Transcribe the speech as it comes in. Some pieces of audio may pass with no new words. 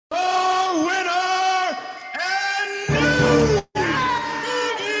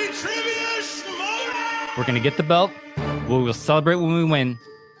We're going to get the belt. We'll celebrate when we win,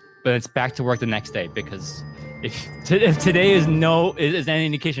 but it's back to work the next day, because if today is any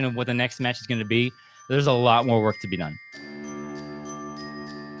indication of what the next match is going to be, there's a lot more work to be done.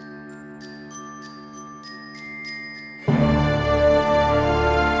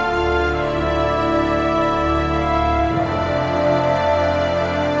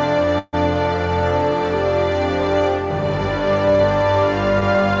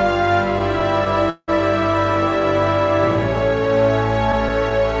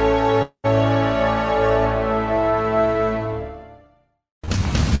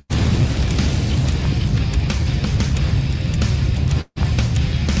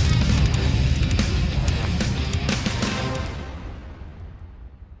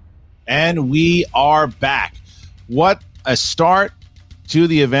 And we are back. What a start to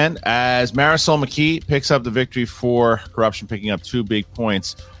the event as Marisol McKee picks up the victory for Corruption, picking up 2 big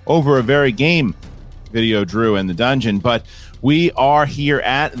points over a very game Video Drew in the dungeon. But we are here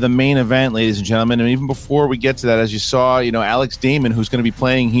at the main event, ladies and gentlemen. And even before we get to that, as you saw, Alex Damon, who's going to be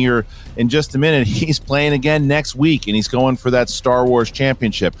playing here in just a minute, he's playing again next week, and he's going for that Star Wars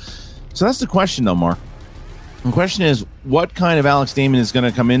championship. So that's the question, though, Mark. The question is, what kind of Alex Damon is going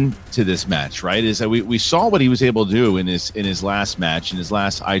to come into this match, right? Is that we saw what he was able to do in his last match, in his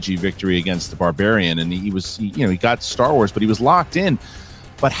last IG victory against the Barbarian, and he got Star Wars, but he was locked in.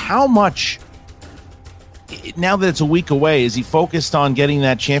 But how much, now that it's a week away, is he focused on getting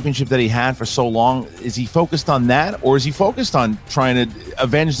that championship that he had for so long? Is he focused on that, or is he focused on trying to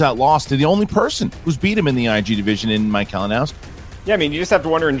avenge that loss to the only person who's beat him in the IG division, in Mike Kalinowski? Yeah, I mean, you just have to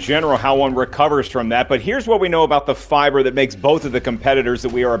wonder in general how one recovers from that. But here's what we know about the fiber that makes both of the competitors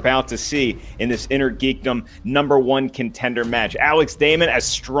that we are about to see in this Inner Geekdom #1 contender match. Alex Damon, as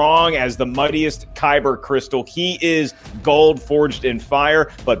strong as the mightiest Kyber crystal. He is gold forged in fire.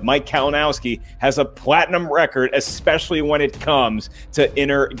 But Mike Kalinowski has a platinum record, especially when it comes to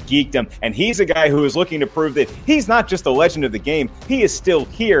Inner Geekdom. And he's a guy who is looking to prove that he's not just a legend of the game. He is still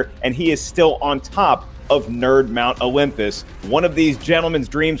here, and he is still on top of Nerd Mount Olympus. One of these gentlemen's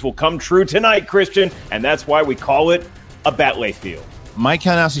dreams will come true tonight, Christian, and that's why we call it a Batley Field. Mike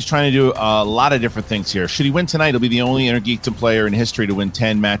Kalinowski's trying to do a lot of different things here. Should he win tonight, he'll be the only Inner Geekdom player in history to win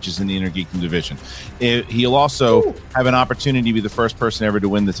 10 matches in the Inner Geekdom division. He'll also have an opportunity to be the first person ever to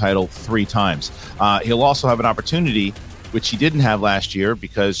win the title 3 times. He'll also have an opportunity, which he didn't have last year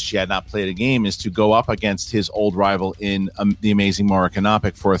because she had not played a game, is to go up against his old rival in the amazing Maura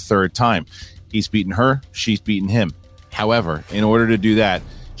Kanopik for a 3rd time. He's beaten her. She's beaten him. However, in order to do that,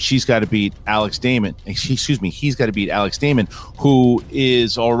 she's got to beat Alex Damon. He's got to beat Alex Damon, who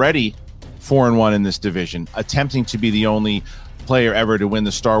is already 4-1 in this division, attempting to be the only player ever to win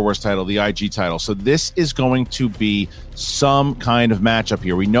the Star Wars title, the IG title. So this is going to be some kind of matchup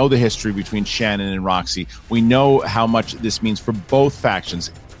here. We know the history between Shannon and Roxy. We know how much this means for both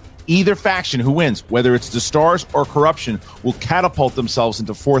factions. Either faction who wins, whether it's the Stars or Corruption, will catapult themselves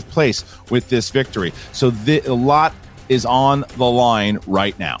into 4th place with this victory. So a lot is on the line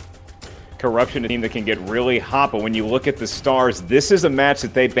right now. Corruption, a team that can get really hot, but when you look at the Stars, this is a match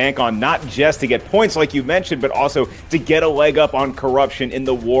that they bank on not just to get points like you mentioned, but also to get a leg up on Corruption in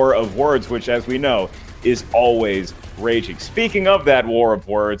the War of Words, which, as we know, is always raging. Speaking of that War of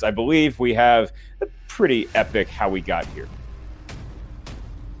Words, I believe we have a pretty epic how we got here.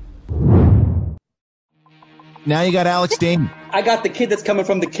 Now you got Alex Damon. I got the kid that's coming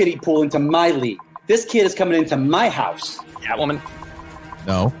from the kiddie pool into my league. This kid is coming into my house. Catwoman.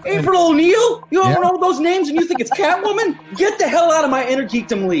 No. April O'Neil? You don't know those names and you think it's Catwoman? Get the hell out of my Inner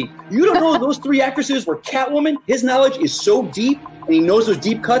Geekdom league. You don't know those 3 actresses were Catwoman? His knowledge is so deep, and he knows those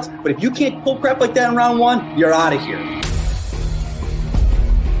deep cuts, but if you can't pull crap like that in round 1, you're out of here.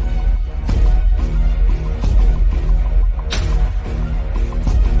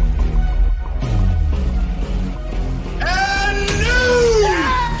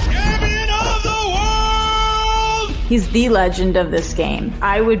 He's the legend of this game.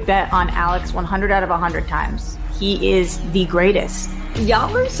 I would bet on Alex 100 out of 100 times. He is the greatest.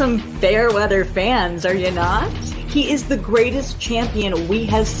 Y'all are some fair weather fans, are you not? He is the greatest champion we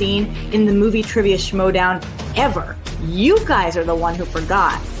have seen in the movie Trivia Schmodown ever. You guys are the one who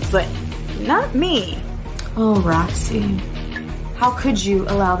forgot, but not me. Oh, Roxy. How could you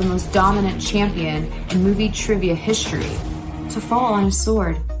allow the most dominant champion in movie trivia history to fall on his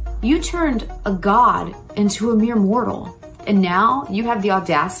sword? You turned a god into a mere mortal, and now you have the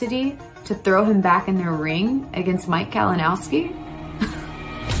audacity to throw him back in their ring against Mike Kalinowski?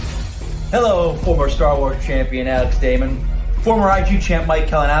 Hello, former Star Wars champion Alex Damon. Former IG champ Mike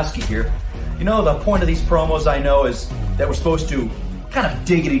Kalinowski here. You know, the point of these promos, I know, is that we're supposed to kind of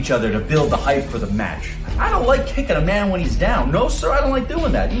dig at each other to build the hype for the match. I don't like kicking a man when he's down. No, sir, I don't like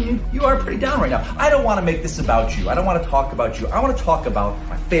doing that. You are pretty down right now. I don't want to make this about you. I don't want to talk about you. I want to talk about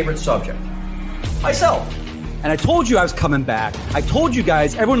my favorite subject, myself. And I told you I was coming back. I told you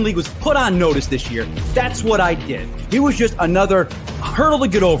guys everyone in the league was put on notice this year. That's what I did. It was just another hurdle to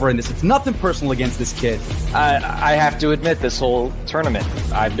get over in this. It's nothing personal against this kid. I have to admit, this whole tournament,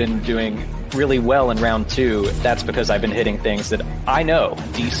 I've been doing really well in round 2. That's because I've been hitting things that I know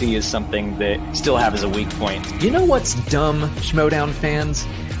DC is something that still have as a weak point. You know what's dumb, Schmodown fans?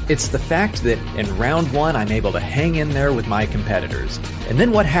 It's the fact that in round 1, I'm able to hang in there with my competitors. And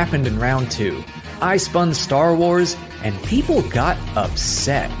then what happened in round 2? I spun Star Wars, and people got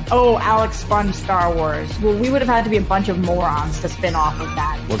upset. Oh, Alex spun Star Wars. Well, we would have had to be a bunch of morons to spin off of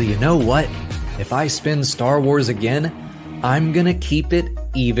that. Well, do you know what? If I spin Star Wars again, I'm gonna keep it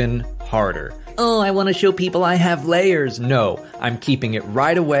even harder. Oh, I want to show people I have layers. No, I'm keeping it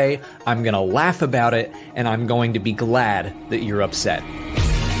right away. I'm gonna laugh about it, and I'm going to be glad that you're upset.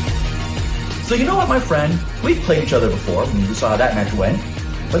 So you know what, my friend? We've played each other before. We saw how that match went.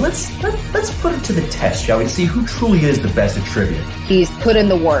 But let's put it to the test, shall we? See who truly is the best at trivia. He's put in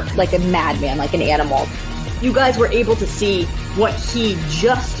the work like a madman, like an animal. You guys were able to see what he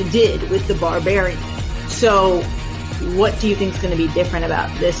just did with the Barbarian. So what do you think is going to be different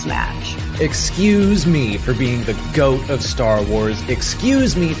about this match? Excuse me for being the GOAT of Star Wars.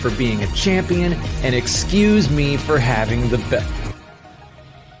 Excuse me for being a champion. And excuse me for having the best.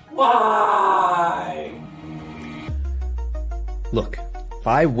 Why? Look, if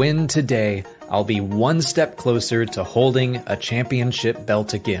I win today, I'll be one step closer to holding a championship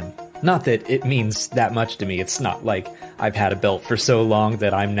belt again. Not that it means that much to me. It's not like I've had a belt for so long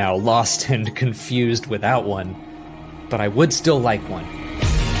that I'm now lost and confused without one. But I would still like one.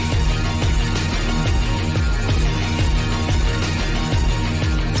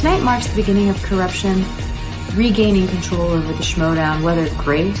 Tonight marks the beginning of corruption, regaining control over the Schmodown, whether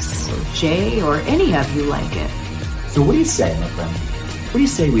Grace or Jay or any of you like it. So what do you say, my friend? What do you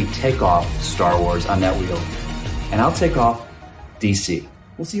say we take off Star Wars on that wheel, and I'll take off DC?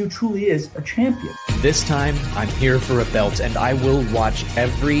 We'll see who truly is a champion. This time, I'm here for a belt, and I will watch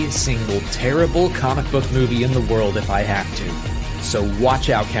every single terrible comic book movie in the world if I have to. So watch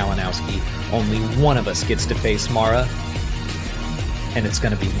out, Kalinowski. Only one of us gets to face Mara, and it's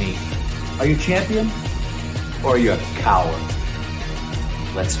gonna be me. Are you champion, or are you a coward?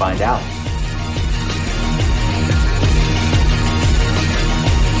 Let's find out.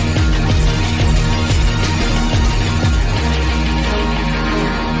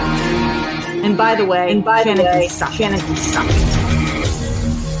 And by the way, Shannon sucks.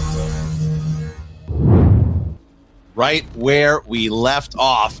 Right where we left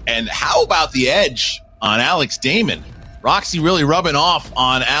off. And how about the edge on Alex Damon? Roxy really rubbing off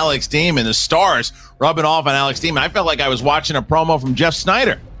on Alex Damon. The stars rubbing off on Alex Damon. I felt like I was watching a promo from Jeff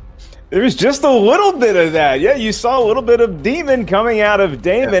Snyder. There's just a little bit of that. Yeah, you saw a little bit of demon coming out of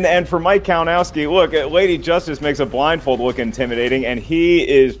Damon. Yeah. And for Mike Kalinowski, look, Lady Justice makes a blindfold look intimidating, and he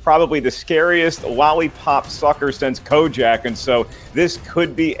is probably the scariest lollipop sucker since Kojak. And so this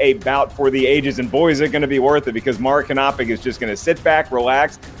could be a bout for the ages. And boy, is it going to be worth it, because Mara Knopik is just going to sit back,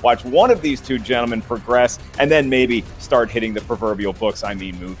 relax, watch one of these two gentlemen progress, and then maybe start hitting the proverbial books,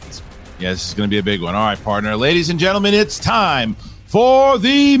 movies. Yeah, this is going to be a big one. All right, partner. Ladies and gentlemen, it's time for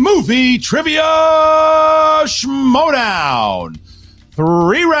the movie trivia Schmodown.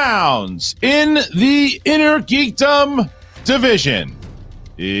 3 rounds in the Inner Geekdom division.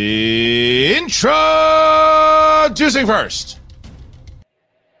 Introducing first,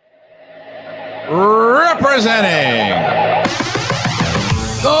 representing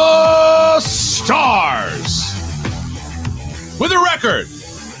the Stars, with a record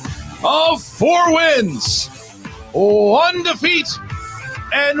of 4 wins, 1 defeat,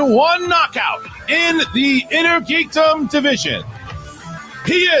 and 1 knockout in the Inner Geekdom division.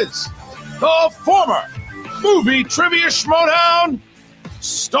 He is the former movie trivia Schmodown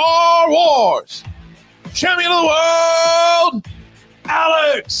Star Wars champion of the world,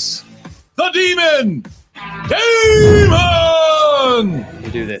 Alex the Demon Damon. We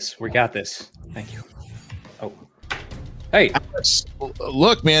do this. We got this. Thank you. Oh. Hey, Alex,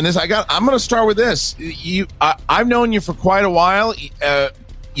 look, man. I'm going to start with this. I've known you for quite a while.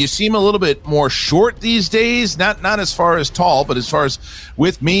 You seem a little bit more short these days. Not as far as tall, but as far as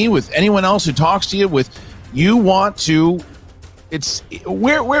with me, with anyone else who talks to you. It's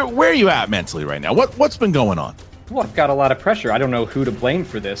where are you at mentally right now? What's been going on? Well, I've got a lot of pressure. I don't know who to blame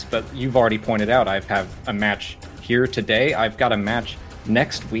for this, but you've already pointed out I have a match here today. I've got a match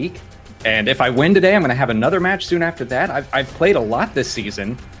next week. And if I win today, I'm going to have another match soon after that. I've played a lot this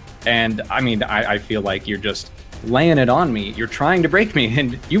season, And I mean, I feel like you're just laying it on me. You're trying to break me,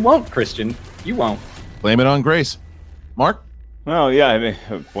 and you won't, Christian. You won't. Blame it on Grace. Mark? Well, yeah, I mean,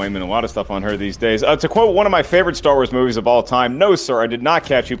 blaming a lot of stuff on her these days. To quote one of my favorite Star Wars movies of all time, no, sir, I did not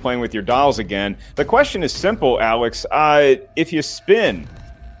catch you playing with your dolls again. The question is simple, Alex. If you spin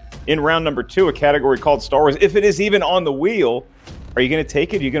in round number 2 a category called Star Wars, if it is even on the wheel, are you going to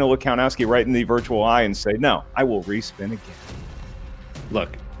take it? Are you going to look Kalinowski right in the virtual eye and say, no, I will respin again?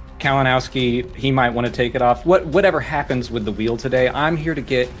 Look, Kalinowski, he might want to take it off. Whatever happens with the wheel today, I'm here to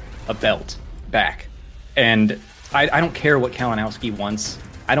get a belt back. And I don't care what Kalinowski wants.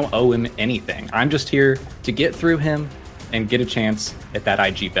 I don't owe him anything. I'm just here to get through him and get a chance at that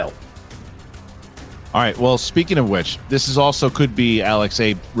IG belt. All right. Well, speaking of which, this is also could be, Alex,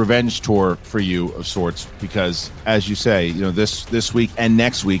 a revenge tour for you of sorts, because as you say, you know, this week and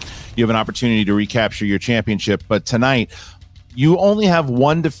next week, you have an opportunity to recapture your championship. But tonight, you only have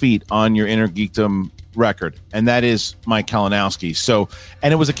one defeat on your Inner Geekdom record, and that is Mike Kalinowski. So,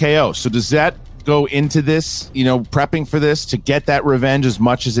 and it was a KO. So does that go into this, you know, prepping for this to get that revenge as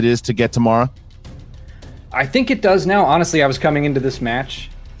much as it is to get tomorrow? I think it does now. Honestly, I was coming into this match,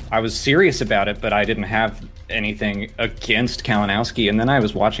 I was serious about it, but I didn't have anything against Kalinowski. And then I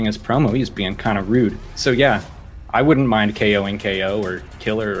was watching his promo. He was being kind of rude. So yeah, I wouldn't mind KOing KO or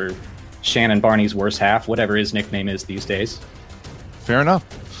Killer or Shannon Barney's worst half, whatever his nickname is these days. Fair enough.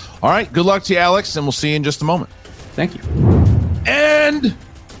 All right. Good luck to you, Alex, and we'll see you in just a moment. Thank you. And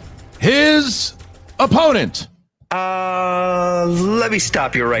his opponent. Let me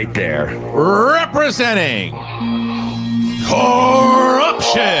stop you right there. Representing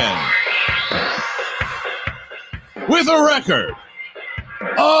Corruption, with a record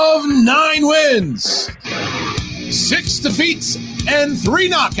of 9 wins, 6 defeats, and 3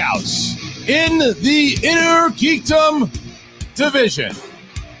 knockouts in the Inner Geekdom division.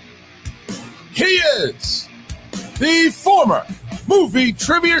 He is the former Movie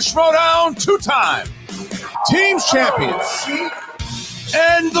Trivia Schmodown 2-time Teams Champion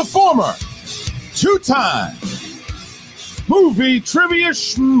and the former 2-time Movie Trivia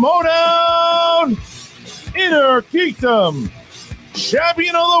Schmodown Inner Geekdom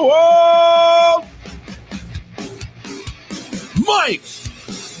Champion of the World, Mike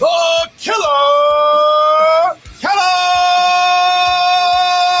the Killer Kalinowski.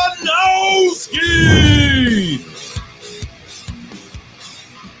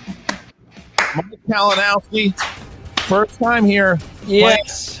 Mike Kalinowski, first time here.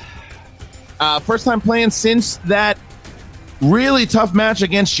 Yes. First time playing since that really tough match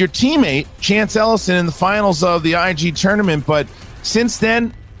against your teammate, Chance Ellison, in the finals of the IG tournament. But since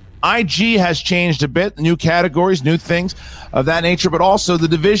then, IG has changed a bit, new categories, new things of that nature, but also the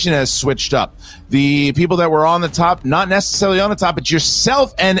division has switched up. The people that were on the top, not necessarily on the top, but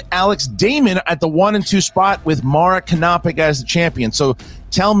yourself and Alex Damon at the 1 and 2 spot with Mara Kanopik as the champion. So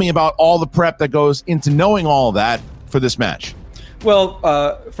tell me about all the prep that goes into knowing all of that for this match. Well,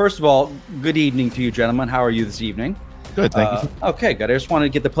 first of all, good evening to you, gentlemen. How are you this evening? Good, thank you. Okay, good. I just wanted to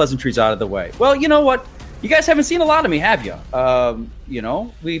get the pleasantries out of the way. Well, you know what? You guys haven't seen a lot of me, have you? You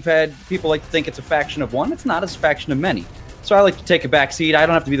know, we've had people like to think it's a faction of one. It's not. It's a faction of many. So I like to take a back seat. I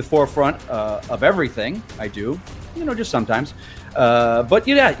don't have to be the forefront of everything. I do, you know, just sometimes. But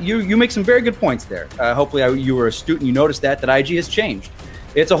yeah, you make some very good points there. Hopefully you were astute and you noticed that IG has changed.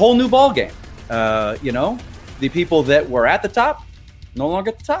 It's a whole new ball game. You know, the people that were at the top, no longer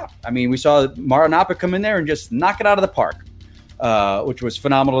at the top. I mean, we saw Mara Kanopik come in there and just knock it out of the park, which was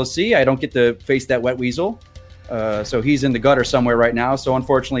phenomenal to see. I don't get to face that wet weasel. So he's in the gutter somewhere right now. So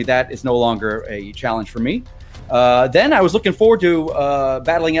unfortunately, that is no longer a challenge for me. Then I was looking forward to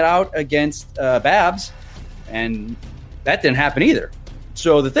battling it out against Babs, and that didn't happen either.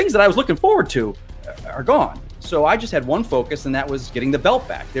 So the things that I was looking forward to are gone. So I just had one focus, and that was getting the belt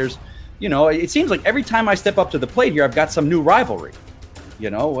back. There's, you know, it seems like every time I step up to the plate here, I've got some new rivalry. You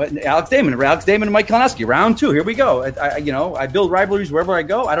know, Alex Damon and Mike Kalinowski, round 2. Here we go. I build rivalries wherever I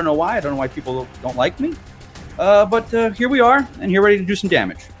go. I don't know why. I don't know why people don't like me. But here we are, and here ready to do some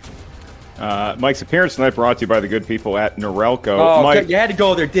damage. Mike's appearance tonight brought to you by the good people at Norelco. Oh, Mike, you had to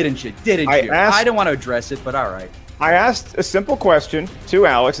go there, didn't you? I don't want to address it, but all right. I asked a simple question to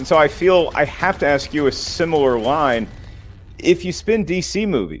Alex, and so I feel I have to ask you a similar line. If you spin DC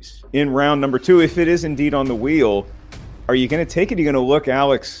movies in round number 2, if it is indeed on the wheel, are you going to take it? Are you going to look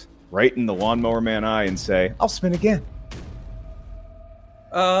Alex right in the Lawnmower Man eye and say, I'll spin again?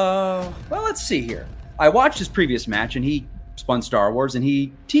 Well, let's see here. I watched his previous match, and he spun Star Wars, and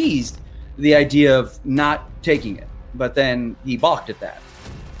he teased the idea of not taking it. But then he balked at that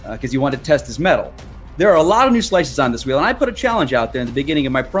because he wanted to test his mettle. There are a lot of new slices on this wheel, and I put a challenge out there in the beginning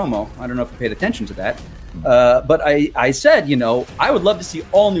of my promo. I don't know if you paid attention to that, but I said, I would love to see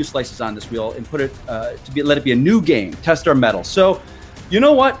all new slices on this wheel and put it let it be a new game, test our mettle. So, you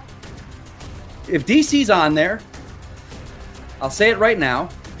know what? If DC's on there, I'll say it right now.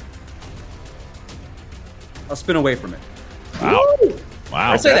 I'll spin away from it. Wow!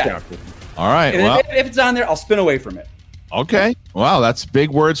 Wow! I'll say that. All right. If it's on there, I'll spin away from it. Okay. Wow, that's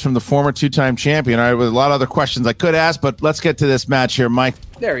big words from the former two-time champion. All right, with a lot of other questions I could ask, but let's get to this match here, Mike.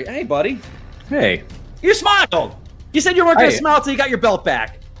 Hey, buddy. Hey. You smiled. You said you weren't going to smile until you got your belt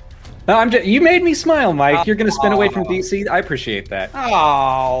back. No, you made me smile, Mike. You're going to spin away from DC. I appreciate that.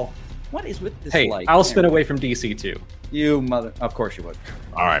 Oh, what is with this? Hey, I'll spin away from DC too. You mother! Of course you would.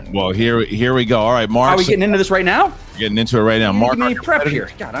 All right. Well, here we go. All right, Mark. Are we getting into this right now? Getting into it right now, Mark. Give me prep here.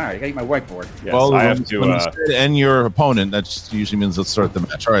 God, all right. I got to get my whiteboard. Yes, well, I have to. And your opponent. That usually means let's start the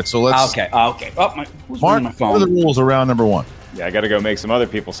match. All right. So let's. Okay. Oh, Mark, my phone? what are the rules of round number 1? Yeah, I got to go make some other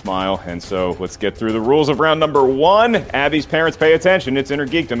people smile. And so let's get through the rules of round number 1. Abby's parents, pay attention. It's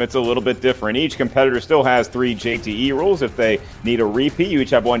Intergeekdom. It's a little bit different. Each competitor still has 3 JTE rules. If they need a repeat, you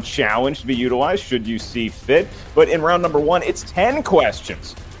each have 1 challenge to be utilized should you see fit. But in round number 1, it's 10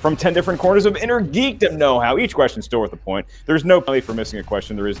 questions from 10 different corners of Intergeekdom know-how. Each question still worth a point. There's no penalty for missing a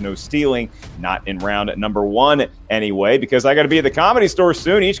question. There is no stealing. Not in round number 1 anyway, because I got to be at the Comedy Store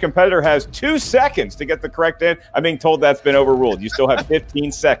soon. Each competitor has 2 seconds to get the correct answer. I'm being told that's been overruled. You still have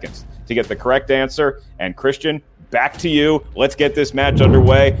 15 seconds to get the correct answer. And Christian, back to you. Let's get this match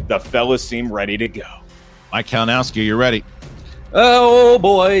underway. The fellas seem ready to go. Mike Kalinowski, you ready? Oh,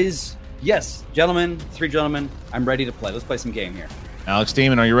 boys. Yes, gentlemen, 3 gentlemen. I'm ready to play. Let's play some game here. Alex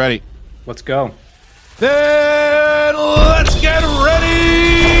Damon, are you ready? Let's go. Then let's get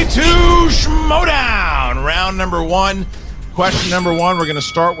ready to Schmodown. Round number 1. Question number 1, we're going to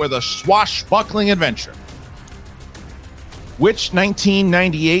start with a swashbuckling adventure. Which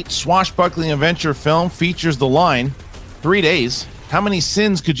 1998 swashbuckling adventure film features the line, 3 days? How many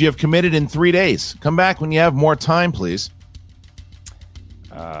sins could you have committed in 3 days? Come back when you have more time, please.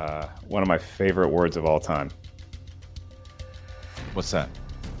 One of my favorite words of all time. What's that?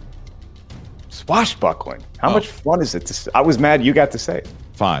 Swashbuckling. How much fun is it? I was mad you got to say it.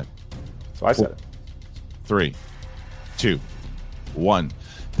 5. So I said it. 3, 2, 1.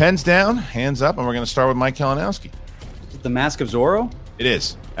 Pens down, hands up, and we're going to start with Mike Kalinowski. The Mask of Zorro? It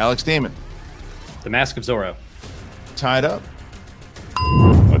is. Alex Damon. The Mask of Zorro. Tied up.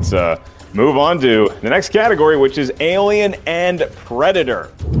 Let's move on to the next category, which is Alien and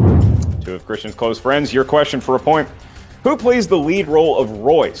Predator. 2 of Christian's close friends. Your question for a point. Who plays the lead role of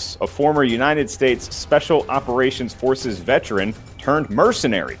Royce, a former United States Special Operations Forces veteran turned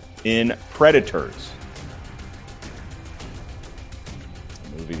mercenary in Predators? A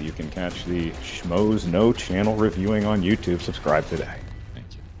movie that you can catch the Schmoes No channel reviewing on YouTube. Subscribe today. Thank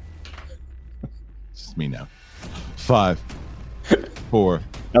you. This is me now. 5, 4.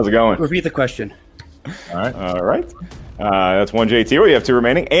 How's it going? Repeat the question. All right. That's 1 JT. We have 2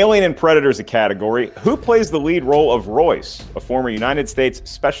 remaining. Alien and Predator is a category. Who plays the lead role of Royce, a former United States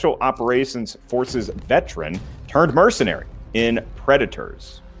Special Operations Forces veteran turned mercenary in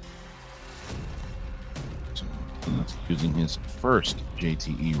Predators? Using his first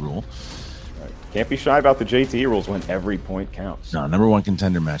JTE rule. Can't be shy about the JTE rules when every point counts. No, number 1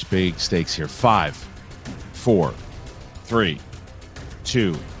 contender match. Big stakes here. 5, 4, 3,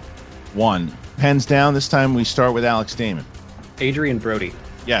 2, 1. Pens down. This time we start with Alex Damon. Adrian Brody.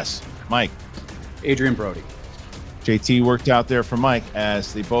 Yes. Mike. Adrian Brody. JT worked out there for Mike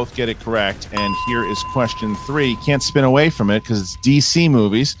as they both get it correct. And here is question 3. Can't spin away from it because it's DC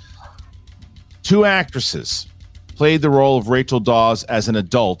movies. 2 actresses played the role of Rachel Dawes as an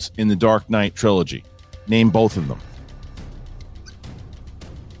adult in the Dark Knight trilogy. Name both of them.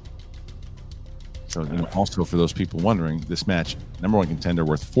 So also for those people wondering, this match, number 1 contender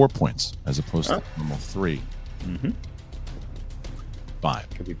worth 4 points as opposed to normal 3. 5.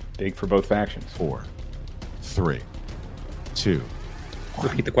 Could be big for both factions. 4, 3, 2.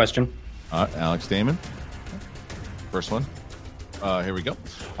 Repeat the question. Alex Damon. First one. Here we go.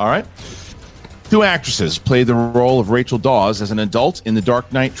 All right. 2 actresses played the role of Rachel Dawes as an adult in the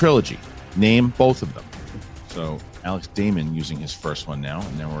Dark Knight trilogy. Name both of them. So Alex Damon using his first one now,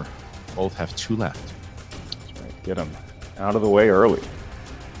 and then we're both have 2 left. That's right. Get them out of the way early.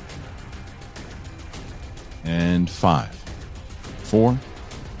 And 5, 4,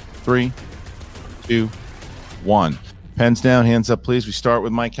 3, 2, 1. Pens down, hands up, please. We start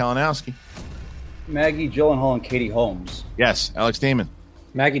with Mike Kalinowski. Maggie Gyllenhaal and Katie Holmes. Yes, Alex Damon.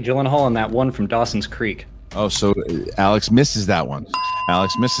 Maggie Gyllenhaal and that one from Dawson's Creek. Oh, so Alex misses that one.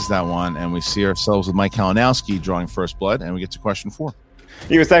 Alex misses that one, and we see ourselves with Mike Kalinowski drawing first blood, and we get to question 4.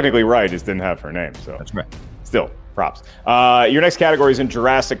 He was technically right, just didn't have her name. So that's right. Still, props. Your next category is in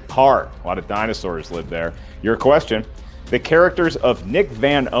Jurassic Park. A lot of dinosaurs live there. Your question: the characters of Nick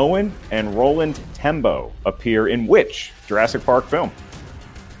Van Owen and Roland Tembo appear in which Jurassic Park film?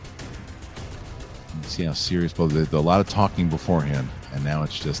 See how serious both. There's a lot of talking beforehand, and now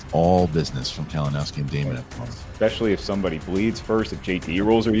it's just all business from Kalinowski and Damon at once. Especially if somebody bleeds first. If JTE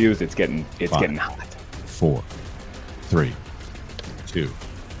rules are used, it's getting hot. 4, 3, 2,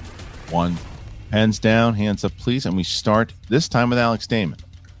 1. Hands down, hands up, please. And we start this time with Alex Damon.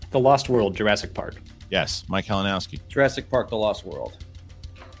 The Lost World, Jurassic Park. Yes, Mike Kalinowski. Jurassic Park: The Lost World.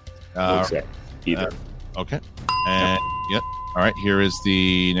 Either. Okay. And yep. All right. Here is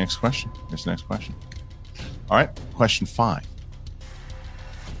the next question. Here's the next question. All right. Question 5.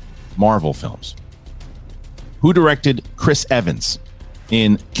 Marvel films. Who directed Chris Evans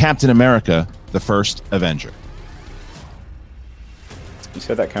in Captain America: The First Avenger? You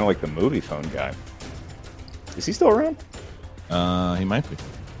said that kind of like the movie phone guy. Is he still around? He might be.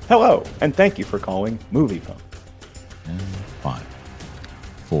 Hello, and thank you for calling Movie Phone. And 5,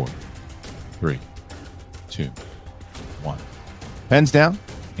 4, 3, 2, 1. Pens down,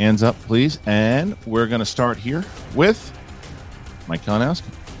 hands up, please. And we're going to start here with Mike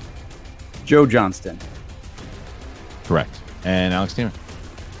Kalinowski. Joe Johnston. Correct. And Alex Damon.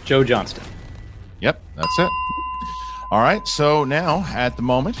 Joe Johnston. Yep, that's it. All right, so now at the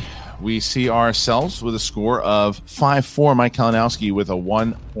moment, we see ourselves with a score of 5-4. Mike Kalinowski with a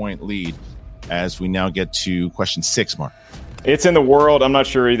 1-point lead as we now get to question 6, Mark. It's in the world. I'm not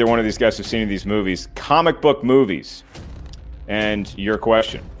sure either one of these guys have seen any of these movies. Comic book movies. And your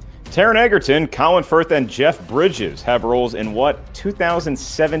question. Taron Egerton, Colin Firth, and Jeff Bridges have roles in what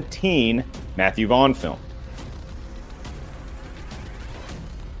 2017 Matthew Vaughn film?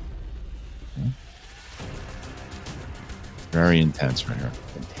 Very intense right here.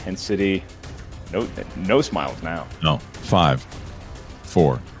 Intensity. No smiles now. No. 5,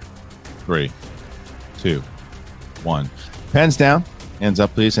 4, 3, 2, 1. Pens down. Hands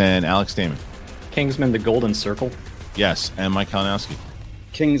up, please. And Alex Damon. Kingsman: The Golden Circle. Yes. And Mike Kalinowski.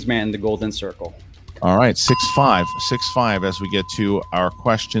 Kingsman: The Golden Circle. All right. 6-5. 6-5 as we get to our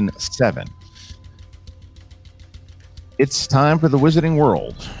question 7. It's time for the Wizarding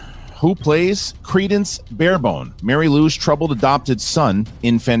World. Who plays Credence Barebone, Mary Lou's troubled adopted son,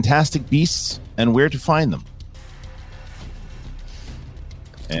 in Fantastic Beasts and Where to Find Them?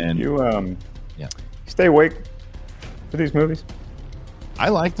 And you stay awake for these movies? I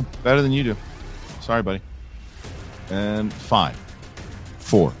like them better than you do. Sorry, buddy. And 5,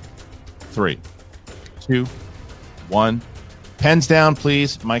 4, 3, 2, 1. Pens down,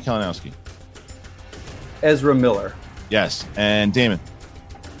 please. Mike Kalinowski. Ezra Miller. Yes. And Damon.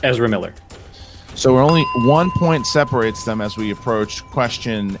 Ezra Miller. So we're only 1 point separates them as we approach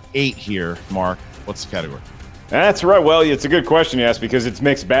question 8 here. Mark, what's the category? That's right. Well, it's a good question you asked because it's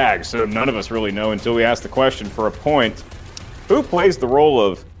mixed bag, so none of us really know until we ask the question for a point. Who plays the role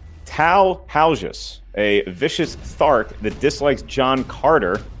of Tal Haljas, a vicious Thark that dislikes John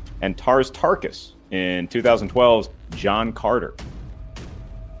Carter and Tars Tarkas in 2012's John Carter?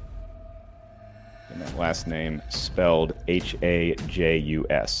 And that last name spelled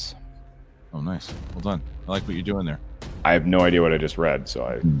Hajus. Oh, nice. Well done. I like what you're doing there. I have no idea what I just read, so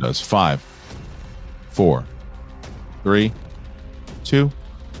I... It does. 5, 4, 3, 2,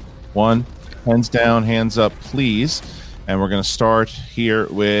 1. Hands down, hands up, please. And we're going to start here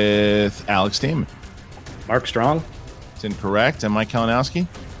with Alex Damon. Mark Strong. It's incorrect. And Mike Kalinowski?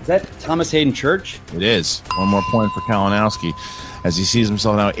 Is that Thomas Hayden Church? It is. 1 more point for Kalinowski. As he sees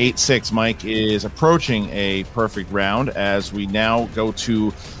himself now 8-6, Mike is approaching a perfect round as we now go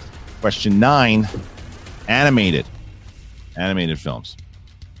to question 9, animated films.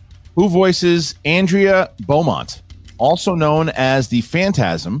 Who voices Andrea Beaumont, also known as the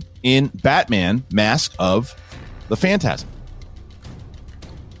Phantasm in Batman: Mask of the Phantasm?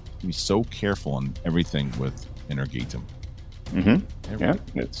 Be so careful on everything with Inner Geekdom. Mm-hmm. Yeah,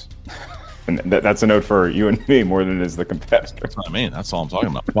 it's... And that's a note for you and me more than it is the competitor. That's what I mean. That's all I'm talking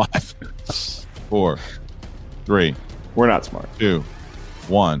about. 5, 4, 3. We're not smart. 2,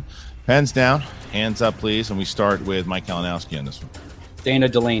 1. Pens down. Hands up, please. And we start with Mike Kalinowski on this one. Dana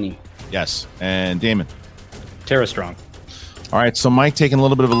Delaney. Yes. And Damon. Tara Strong. All right. So Mike taking a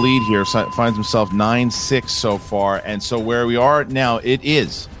little bit of a lead here. Finds himself 9-6 so far. And so where we are now, it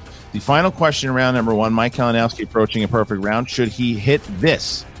is the final question in round number 1. Mike Kalinowski approaching a perfect round. Should he hit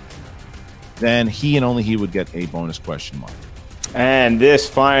this, then he and only he would get a bonus question mark. And this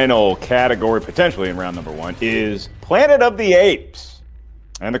final category, potentially in round number 1, is Planet of the Apes.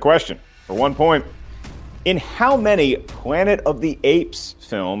 And the question, for 1 point, in how many Planet of the Apes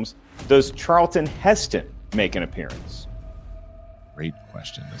films does Charlton Heston make an appearance? Great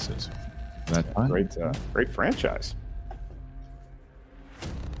question. This is that fun? Great franchise.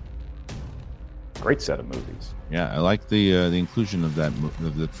 Great set of movies. Yeah, I like the inclusion of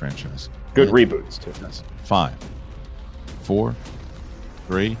the franchise. Good reboots too. Yes. 5, 4,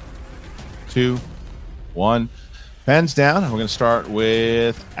 3, 2, 1. Pens down. We're going to start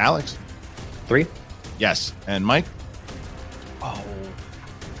with Alex. 3. Yes. And Mike?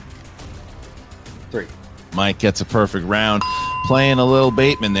 3. Mike gets a perfect round. Playing a little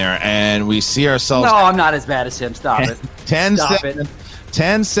Bateman there, and we see ourselves. No, I'm not as bad as him. Stop it. 10-7.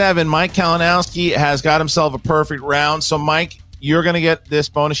 10-7. Mike Kalinowski has got himself a perfect round. So, Mike, you're going to get this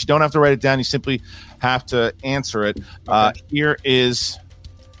bonus. You don't have to write it down. You simply have to answer it. Here is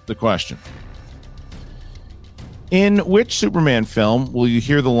the question. In which Superman film will you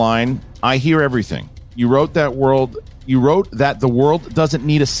hear the line, "I hear everything"? You wrote that the world doesn't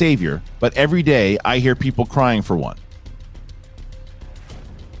need a savior, but every day I hear people crying for one.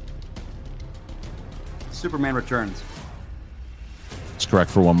 Superman Returns. That's correct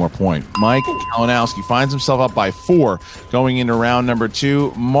for 1 more point. Mike Kalinowski finds himself up by 4 going into round number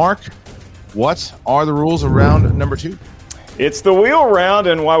 2. Mark, what are the rules of round number 2? It's the wheel round,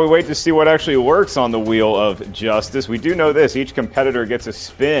 and while we wait to see what actually works on the wheel of justice, we do know this. Each competitor gets a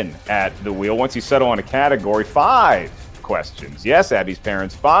spin at the wheel. Once you settle on a category, 5 questions. Yes, Abby's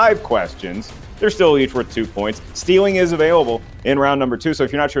parents, 5 questions. They're still each worth 2 points. Stealing is available in round number 2, so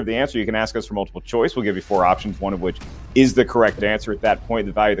if you're not sure of the answer, you can ask us for multiple choice. We'll give you 4 options, one of which is the correct answer. At that point,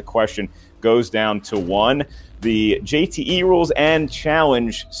 the value of the question goes down to 1. The JTE rules and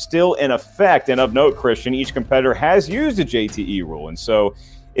challenge still in effect. And of note, Christian, each competitor has used a JTE rule. And so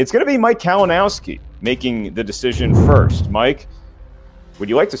it's going to be Mike Kalinowski making the decision first. Mike, would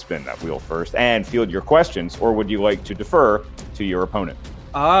you like to spin that wheel first and field your questions, or would you like to defer to your opponent?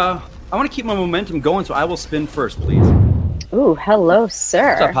 I want to keep my momentum going, so I will spin first, please. Ooh, hello,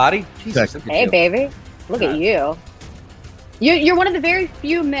 sir. What's up, Hottie? Jesus, hey, baby. Look at you. You're one of the very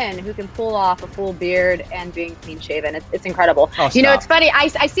few men who can pull off a full beard and being clean shaven. It's incredible. Oh, you know, it's funny. I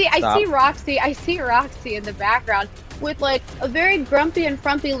see Roxy. I see Roxy in the background with like a very grumpy and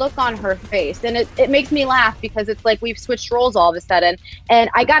frumpy look on her face, and it makes me laugh because it's like we've switched roles all of a sudden. And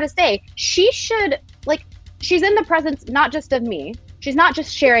I gotta say, she should she's in the presence not just of me. She's not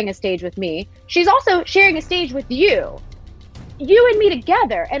just sharing a stage with me. She's also sharing a stage with you and me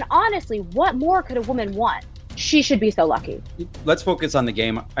together. And honestly, what more could a woman want? She should be so lucky. Let's focus on the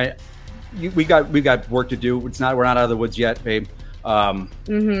game. We got work to do. We're not out of the woods yet, babe.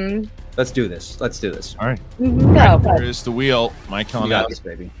 Let's do this. All right. Go. Here's the wheel. Mike Kalinowski. You got this,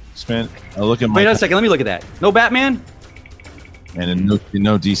 baby. Spin. Look at Mike. Wait a second. Let me look at that. No Batman? And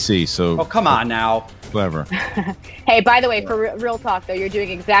no DC. So. Oh, come on now. Clever. Hey, by the way, for real talk, though, you're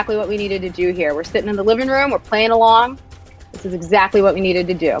doing exactly what we needed to do here. We're sitting in the living room. We're playing along. This is exactly what we needed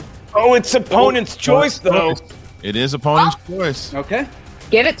to do. Oh, it's opponent's choice, though. It is opponent's choice. Okay.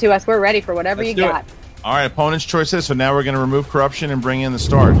 Give it to us. We're ready for whatever you got. All right, opponent's choice is. So now we're going to remove corruption and bring in the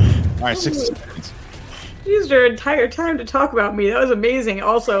start. All right, 60 seconds. You used your entire time to talk about me. That was amazing.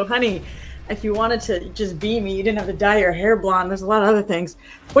 Also, honey, if you wanted to just be me, you didn't have to dye your hair blonde. There's a lot of other things.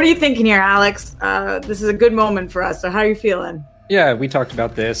 What are you thinking here, Alex? This is a good moment for us. So how are you feeling? Yeah, we talked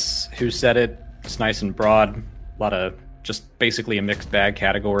about this. Who said it? It's nice and broad. A lot of just basically a mixed bag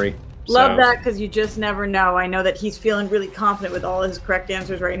category. Love that, because you just never know. I know that he's feeling really confident with all his correct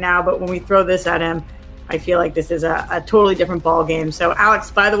answers right now, but when we throw this at him, I feel like this is a totally different ball game. So,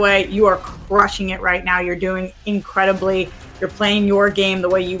 Alex, by the way, you are crushing it right now. You're doing incredibly. You're playing your game the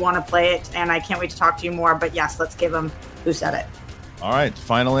way you want to play it, and I can't wait to talk to you more. But yes, let's give him who said it. All right,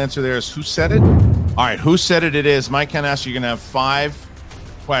 final answer there is who said it. All right, who said it? It is Mike Kalinowski. You're going to have 5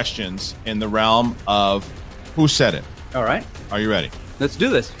 questions in the realm of who said it. All right. Are you ready? Let's do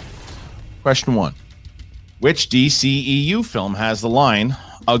this. Question 1. Which DCEU film has the line,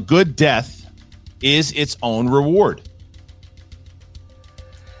 "A good death is its own reward"?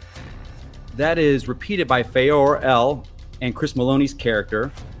 That is repeated by Fayor L. and Chris Maloney's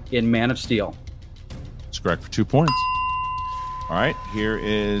character in Man of Steel. That's correct for 2 points. All right, here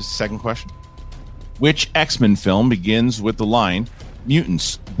is second question. Which X-Men film begins with the line,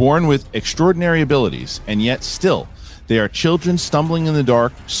 "Mutants born with extraordinary abilities, and yet still they are children stumbling in the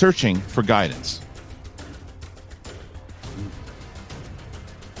dark, searching for guidance"?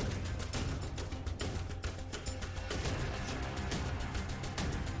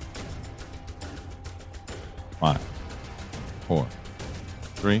 Five, 4,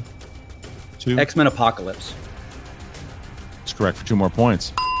 3, 2. X-Men Apocalypse. That's correct for 2 more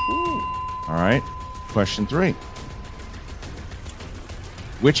points. All right. Question 3.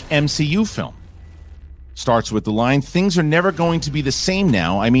 Which MCU film starts with the line, "Things are never going to be the same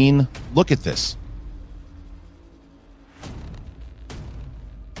now. I mean, look at this"?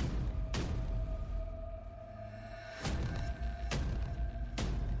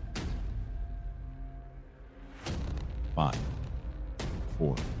 Five,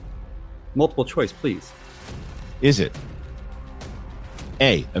 4. Multiple choice, please. Is it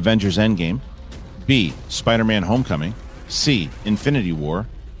A, Avengers Endgame, B, Spider-Man Homecoming, C, Infinity War,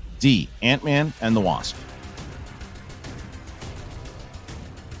 D, Ant-Man and the Wasp?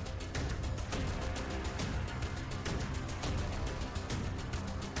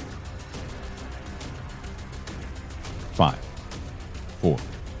 Five, 4,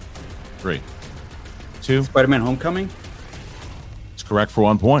 3, 2. Spider-Man Homecoming? It's correct for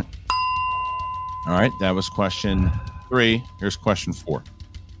 1 point. All right, that was question 3. Here's question 4.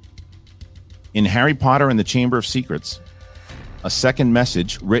 In Harry Potter and the Chamber of Secrets, a second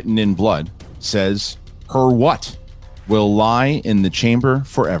message written in blood says, "Her what will lie in the chamber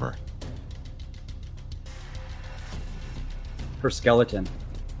forever?" Her skeleton.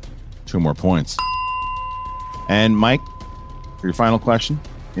 2 more points. And Mike, for your final question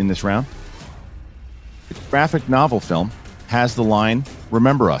in this round, the graphic novel film has the line,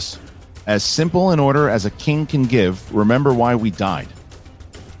 "Remember us. As simple an order as a king can give, remember why we died."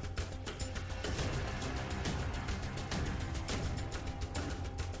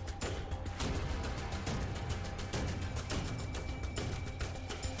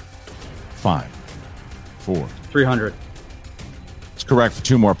 Five, 4. 300. It's correct for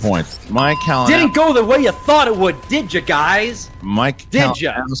 2 more points. Mike Kalinowski. Didn't go the way you thought it would, did you guys? Mike Did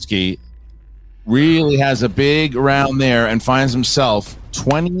ya? Kalinowski really has a big round there and finds himself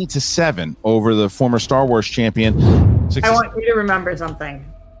 20-7 over the former Star Wars champion. I want you to remember something.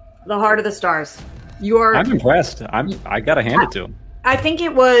 The Heart of the Stars. You are. I'm impressed. I gotta hand it to him. I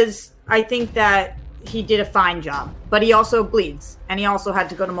think that he did a fine job, but he also bleeds, and he also had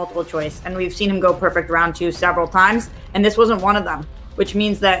to go to multiple choice, and we've seen him go perfect round 2 several times, and this wasn't one of them, which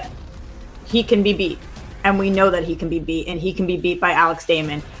means that he can be beat, and we know that he can be beat, and he can be beat by Alex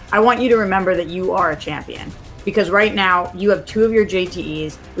Damon. I want you to remember that you are a champion, because right now you have 2 of your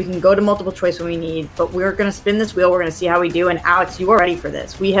JTEs. We can go to multiple choice when we need, but we're going to spin this wheel. We're going to see how we do, and Alex, you are ready for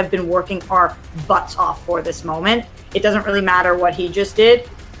this. We have been working our butts off for this moment. It doesn't really matter what he just did.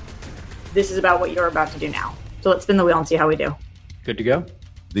 This is about what you're about to do now. So let's spin the wheel and see how we do. Good to go.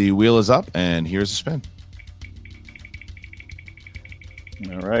 The wheel is up, and here's a spin.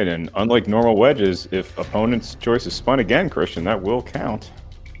 All right, and unlike normal wedges, if opponent's choice is spun again, Christian, that will count.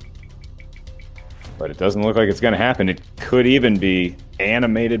 But it doesn't look like it's going to happen. It could even be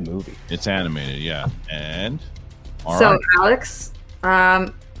animated movie. It's animated, yeah. And all so, right. Alex,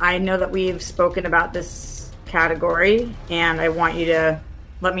 I know that we've spoken about this category, and I want you to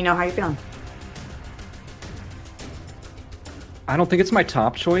let me know how you're feeling. I don't think it's my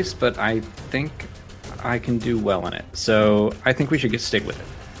top choice, but I think I can do well in it. So I think we should stick with it.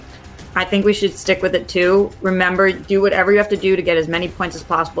 I think we should stick with it too. Remember, do whatever you have to do to get as many points as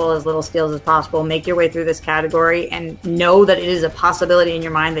possible, as little skills as possible. Make your way through this category and know that it is a possibility in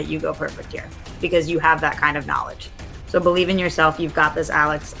your mind that you go perfect here because you have that kind of knowledge. So believe in yourself. You've got this,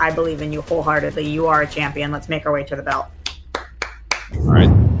 Alex. I believe in you wholeheartedly. You are a champion. Let's make our way to the belt.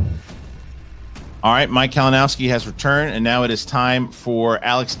 All right, Mike Kalinowski has returned, and now it is time for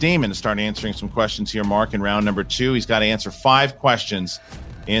Alex Damon to start answering some questions here, Mark, in round number 2. He's got to answer 5 questions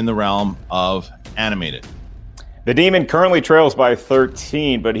in the realm of animated. The Demon currently trails by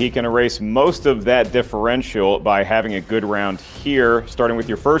 13, but he can erase most of that differential by having a good round here. Starting with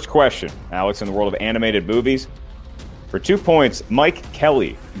your first question, Alex, in the world of animated movies. For 2 points, Mike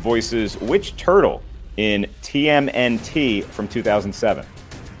Kelly voices which turtle in TMNT from 2007?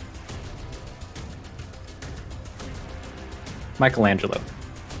 Michelangelo.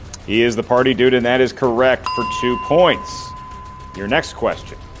 He is the party dude, and that is correct for 2 points. Your next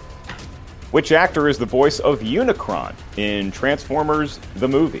question. Which actor is the voice of Unicron in Transformers the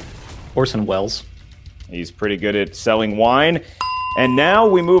movie? Orson Welles. He's pretty good at selling wine. And now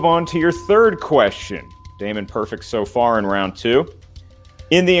we move on to your third question. Damon perfect so far in round 2.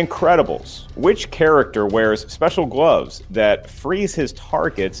 In The Incredibles, which character wears special gloves that freeze his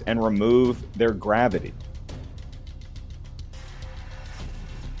targets and remove their gravity?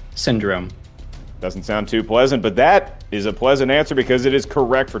 Syndrome. Doesn't sound too pleasant, but that is a pleasant answer because it is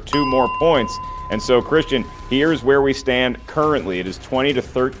correct for 2 more points. And so, Christian, here's where we stand currently. It is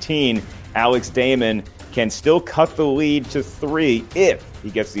 20-13. Alex Damon can still cut the lead to 3 if he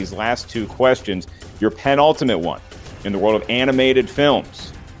gets these last 2 questions. Your penultimate one. in the world of animated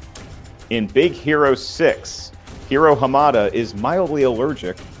films. In Big Hero 6, Hiro Hamada is mildly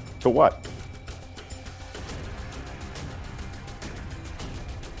allergic to what?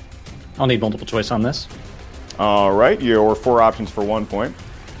 I'll need multiple choice on this. All right, your 4 options for 1 point.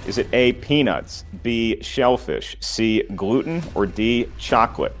 Is it A, peanuts, B, shellfish, C, gluten, or D,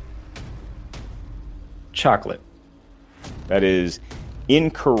 chocolate? Chocolate. That is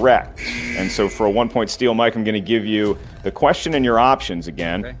incorrect. And so for a 1 point steal, Mike, I'm going to give you the question and your options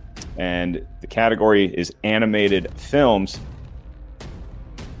again. Okay. And the category is animated films.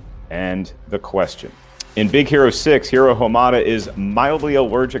 And the question. In Big Hero 6, Hiro Hamada is mildly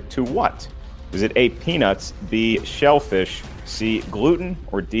allergic to what? Is it A, peanuts, B, shellfish, C, gluten,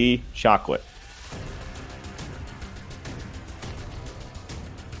 or D, chocolate?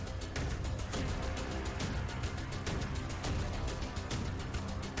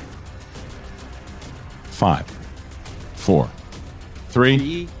 Five, 4, 3.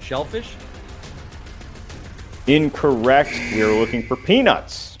 B, shellfish? Incorrect. We are looking for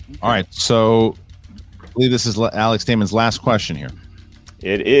peanuts. All right, so I believe this is Alex Damon's last question here.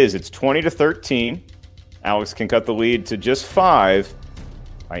 It is. It's 20-13. Alex can cut the lead to just 5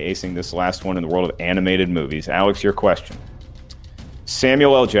 by acing this last one in the world of animated movies. Alex, your question.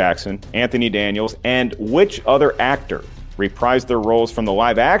 Samuel L. Jackson, Anthony Daniels, and which other actor reprised their roles from the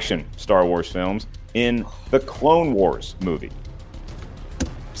live-action Star Wars films in the Clone Wars movie?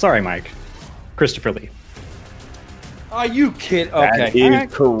 Sorry, Mike. Christopher Lee. Are you kidding? That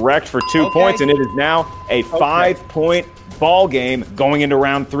is correct for 2 points, and it is now a 5-point ball game going into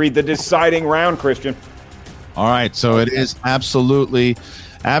round 3, the deciding round, Christian. All right, so it is absolutely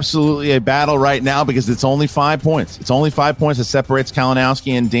a battle right now because it's only 5 points. It's only 5 points that separates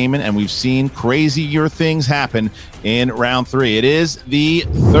Kalinowski and Damon, and we've seen crazier things happen in round 3. It is the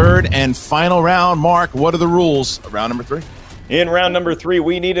third and final round. Mark, what are the rules of round number 3? In round number 3,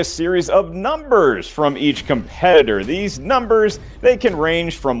 we need a series of numbers from each competitor. These numbers, they can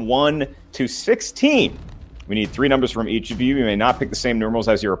range from 1 to 16. We need 3 numbers from each of you. You may not pick the same numerals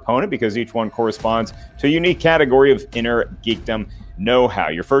as your opponent because each one corresponds to a unique category of inner geekdom know-how.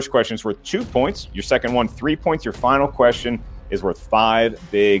 Your first question is worth 2 points. Your second one, 3 points. Your final question is worth 5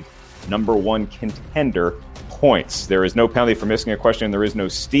 big number 1 contender points. There is no penalty for missing a question, and there is no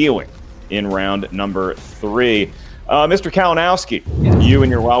stealing in round number 3. Mr. Kalinowski, you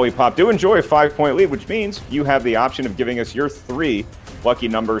and your Lollipop do enjoy a 5-point lead, which means you have the option of giving us your 3 lucky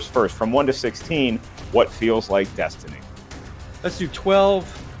numbers first. From 1 to 16, what feels like destiny? Let's do 12,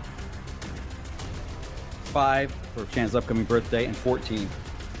 5 for Chan's upcoming birthday, and 14.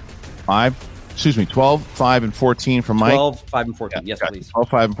 12, 5, and 14 from Mike. 12, 5, and 14. Yes, please. 12,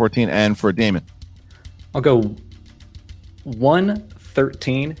 5, and 14, and for Damon. I'll go 1,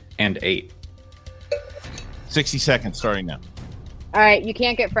 13, and 8. 60 seconds starting now. All right, you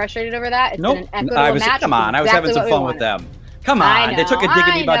can't get frustrated over that. It's Nope. been an equitable match. Come on, I was having some fun with them. Come on, they took a dig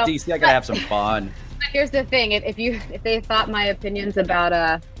at me about DC. I gotta have some fun. But here's the thing: if they thought my opinions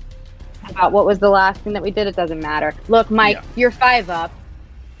about what was the last thing that we did, it doesn't matter. Look, Mike, you're 5 up.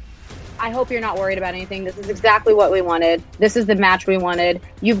 I hope you're not worried about anything. This is exactly what we wanted. This is the match we wanted.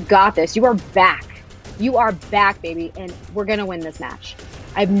 You've got this. You are back. You are back, baby, and we're gonna win this match.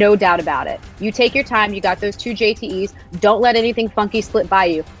 I have no doubt about it. You take your time. You got those 2 JTEs. Don't let anything funky slip by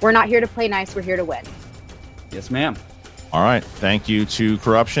you. We're not here to play nice. We're here to win. Yes, ma'am. All right. Thank you to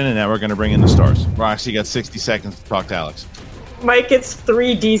Corruption, and now we're going to bring in the stars. Roxy, you got 60 seconds to talk to Alex. Mike, it's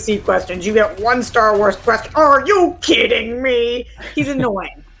 3 DC questions. You get 1 Star Wars question. Are you kidding me? He's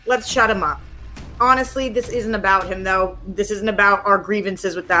annoying. Let's shut him up. Honestly, this isn't about him, though. This isn't about our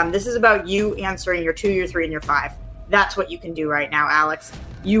grievances with them. This is about you answering your 2, your 3, and your 5. That's what you can do right now, Alex.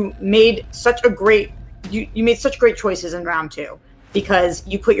 You made such great choices in round 2 because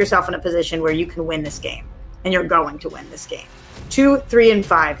you put yourself in a position where you can win this game, and you're going to win this game. 2, 3, and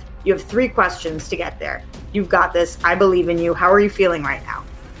 5. You have 3 questions to get there. You've got this. I believe in you. How are you feeling right now?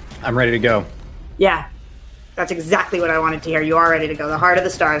 I'm ready to go. Yeah, that's exactly what I wanted to hear. You are ready to go. The heart of the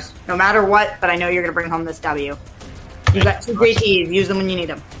stars. No matter what, but I know you're going to bring home this W. You've got 2 great teams. Use them when you need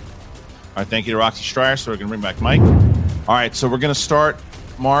them. All right, thank you to Roxy Stryer. So we're going to bring back Mike. All right, so we're going to start,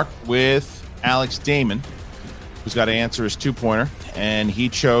 Mark, with Alex Damon, who's got to answer his 2-pointer, and he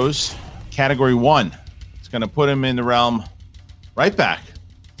chose category 1. It's going to put him in the realm right back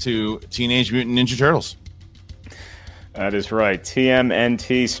to Teenage Mutant Ninja Turtles. That is right.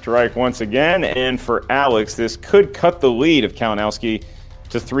 TMNT strike once again, and for Alex, this could cut the lead of Kalinowski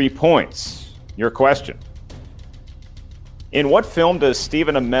to 3 points. Your question. In what film does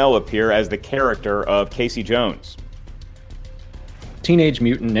Stephen Amell appear as the character of Casey Jones? Teenage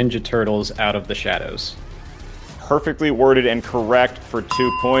Mutant Ninja Turtles Out of the Shadows. perfectly worded and correct for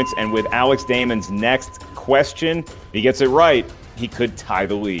 2 points. And with Alex Damon's next question, if he gets it right, he could tie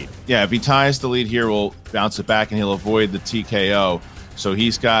the lead. Yeah, if he ties the lead here, we'll bounce it back and he'll avoid the TKO. So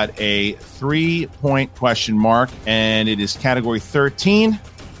he's got a 3-point question mark, and it is category 13,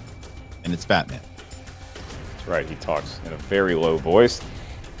 and it's Batman. That's right. He talks in a very low voice.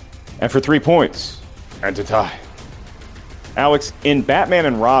 And for 3 points, and to tie. Alex, in Batman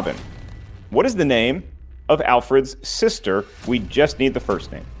and Robin, what is the name of Alfred's sister? We just need the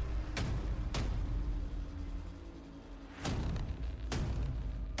first name.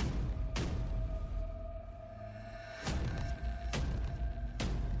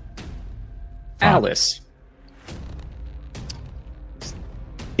 Alice.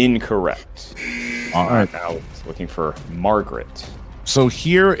 Incorrect. All right. Alex looking for Margaret. So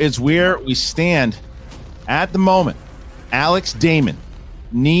here is where we stand at the moment. Alex Damon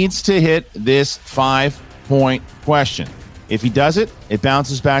needs to hit this 5-point question. If he does it, it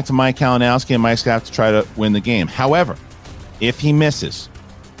bounces back to Mike Kalinowski, and Mike's going to have to try to win the game. However, if he misses,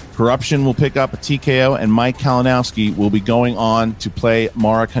 Corruption will pick up a TKO, and Mike Kalinowski will be going on to play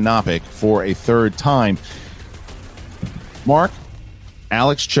Mara Kanopik for a third time. Mark,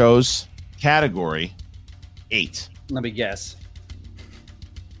 Alex chose category 8. Let me guess.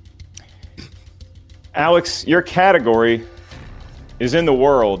 Alex, your category is in the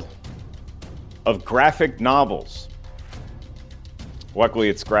world of graphic novels. Luckily,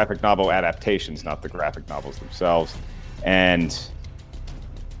 it's graphic novel adaptations, not the graphic novels themselves. And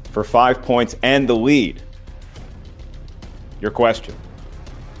for 5 points and the lead, your question.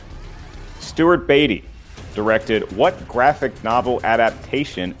 Stuart Beatty directed what graphic novel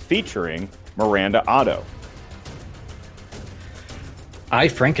adaptation featuring Miranda Otto? I,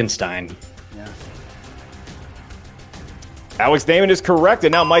 Frankenstein. Alex Damon is correct,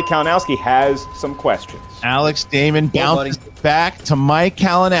 and now Mike Kalinowski has some questions. Alex Damon bounces back to Mike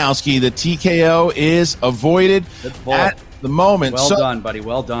Kalinowski. The TKO is avoided at the moment. Well done, buddy.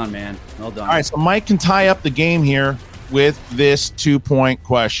 Well done, man. Well done. All right, so Mike can tie up the game here with this 2-point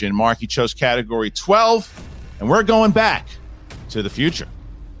question. Mark, he chose category 12, and we're going back to the future.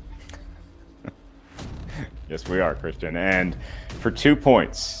 Yes, we are, Christian. And for 2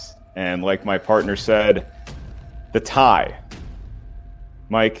 points, and like my partner said, the tie.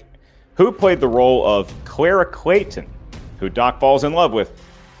 Mike, who played the role of Clara Clayton, who Doc falls in love with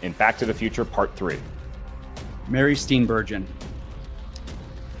in Back to the Future Part 3? Mary Steenburgen.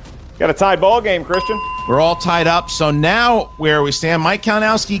 Got a tied ball game, Christian. We're all tied up. So now where we stand, Mike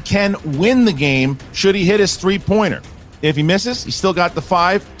Kalinowski can win the game should he hit his 3-pointer. If he misses, he's still got the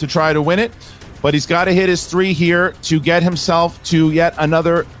 5 to try to win it, but he's got to hit his 3 here to get himself to yet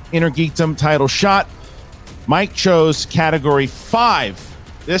another Inner Geekdom title shot. Mike chose category 5.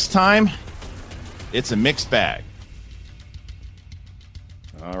 This time, it's a mixed bag.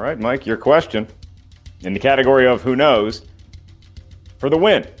 All right, Mike, your question. In the category of who knows, for the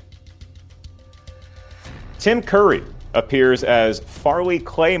win. Tim Curry appears as Farley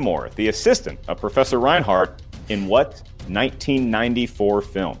Claymore, the assistant of Professor Reinhardt, in what 1994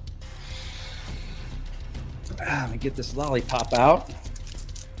 film? Let me get this lollipop out.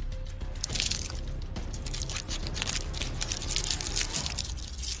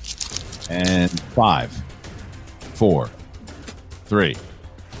 And 5, 4, 3.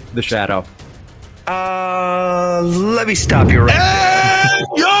 The Shadow. Let me stop you right there. And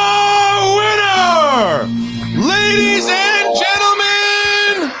your winner, ladies and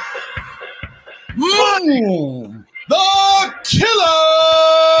gentlemen, Mike the Killer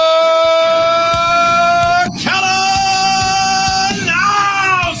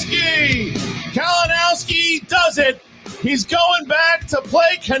Kalinowski. Kalinowski does it. He's going back to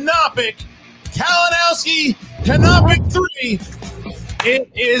play Kanopik. Kalinowski, Kanopik 3.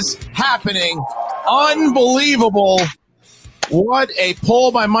 It is happening. Unbelievable. What a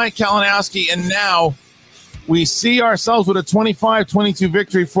pull by Mike Kalinowski. And now we see ourselves with a 25-22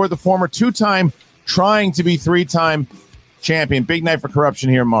 victory for the former 2-time, trying to be 3-time champion. Big night for Corruption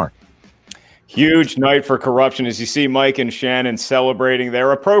here, Mark. Huge night for Corruption as you see Mike and Shannon celebrating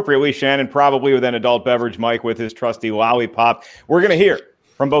there appropriately. Shannon probably with an adult beverage, Mike with his trusty lollipop. We're going to hear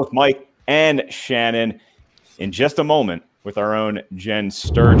from both Mike and Shannon in just a moment with our own Jen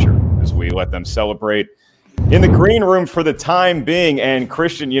Sturger as we let them celebrate in the green room for the time being. And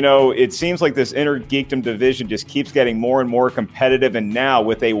Christian, you know, it seems like this Inner Geekdom division just keeps getting more and more competitive. And now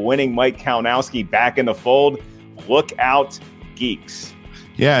with a winning Mike Kalinowski back in the fold, look out, geeks.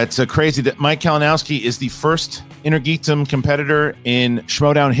 Yeah, it's crazy that Mike Kalinowski is the first Inner Geekdom competitor in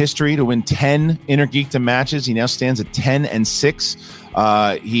Schmodown history to win 10 Inner Geekdom matches. He now stands at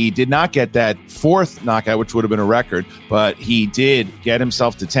 10-6. He did not get that 4th knockout, which would have been a record, but he did get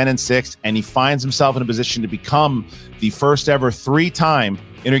himself to 10-6, and he finds himself in a position to become the first ever 3-time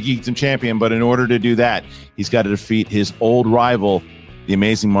Inner Geekdom champion. But in order to do that, he's got to defeat his old rival, the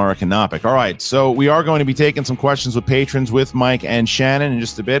amazing Mara Kanopik. All right, so we are going to be taking some questions with patrons with Mike and Shannon in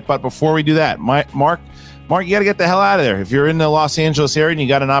just a bit. But before we do that, Mark, you got to get the hell out of there. If you're in the Los Angeles area and you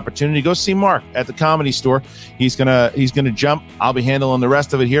got an opportunity, go see Mark at the Comedy Store. He's gonna jump. I'll be handling the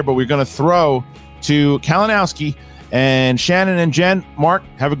rest of it here, but we're gonna throw to Kalinowski and Shannon and Jen. Mark,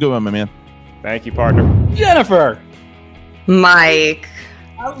 have a good one, my man. Thank you, partner. Jennifer, Mike,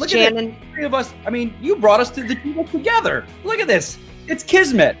 look Shannon. at the 3 of us. I mean, you brought us to the people together. Look at this. It's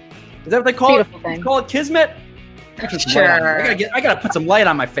Kismet. Is that what they call it? They call it Kismet? Sure. I gotta put some light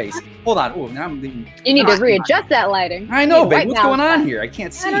on my face. Hold on. Ooh, now You need to readjust that lighting. I know, babe. What's going on here? I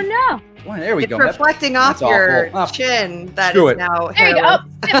can't see. I don't know. Well, there we It's go. reflecting off that's your awful. chin. That Screw is it. now. There you go.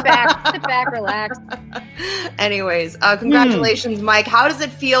 hairless. Sit back, relax. Anyways, congratulations, Mike. How does it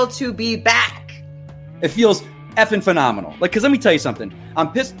feel to be back? It feels effing phenomenal. Because let me tell you something.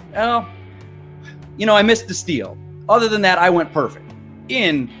 I'm pissed. Well, I missed the steal. Other than that, I went perfect.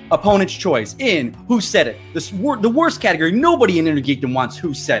 In opponent's choice, in who said it. The worst category, nobody in Inner Geekdom wants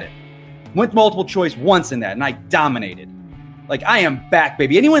who said it. Went multiple choice once in that, and I dominated. Like, I am back,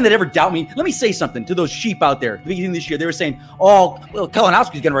 baby. Anyone that ever doubt me, let me say something to those sheep out there at the beginning of this year. They were saying, well,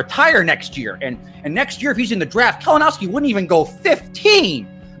 Kalinowski's going to retire next year. And next year, if he's in the draft, Kalinowski wouldn't even go 15.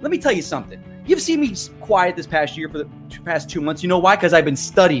 Let me tell you something. You've seen me quiet this past year for the past 2 months. You know why? Because I've been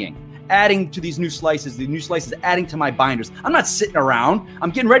studying. Adding to these new slices, adding to my binders. I'm not sitting around. I'm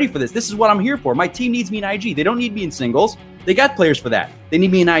getting ready for this. This is what I'm here for. My team needs me in IG. They don't need me in singles. They got players for that. They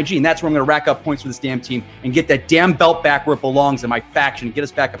need me in IG, and that's where I'm going to rack up points for this damn team and get that damn belt back where it belongs in my faction and get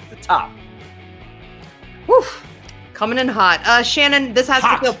us back up at the top. Whew. Coming in hot. Shannon, this has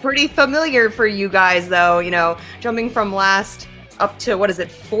to feel pretty familiar for you guys, though. Jumping from last up to, what is it,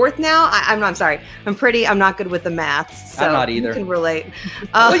 4th now? I'm sorry. I'm not good with the maths. So I'm not either. You can relate.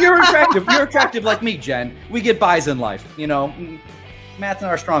 Well, you're attractive. You're attractive like me, Jen. We get buys in life. Math in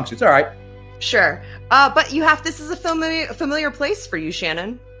our strong suits. All right. Sure. But this is a familiar place for you,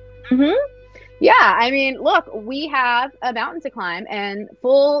 Shannon. Mm-hmm. Yeah. I mean, look, we have a mountain to climb and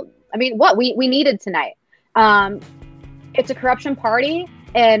what we needed tonight. It's a corruption party,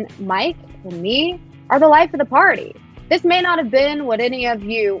 and Mike and me are the life of the party. This may not have been what any of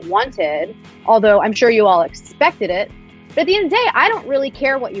you wanted, although I'm sure you all expected it. But at the end of the day, I don't really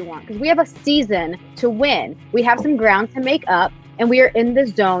care what you want because we have a season to win. We have some ground to make up, and we are in the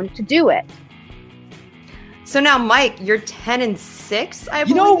zone to do it. So now, Mike, you're 10-6, I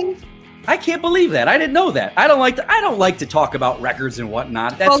believe. I can't believe that. I didn't know that. I don't like to talk about records and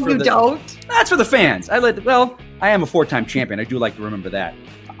whatnot. That's don't? That's for the fans. I am a 4-time champion. I do like to remember that.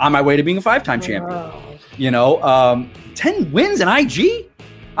 On my way to being a 5-time champion. 10 wins in IG?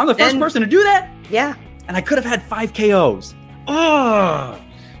 I'm the first person to do that? Yeah. And I could have had 5 KOs. Oh,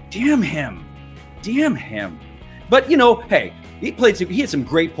 damn him. But, hey, he had some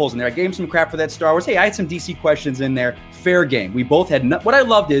great pulls in there. I gave him some crap for that Star Wars. Hey, I had some DC questions in there. Fair game. We both had what I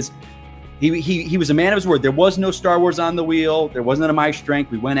loved is he was a man of his word. There was no Star Wars on the wheel. There wasn't a my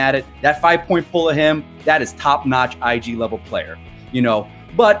strength. We went at it. That 5-point pull of him, that is top-notch IG level player.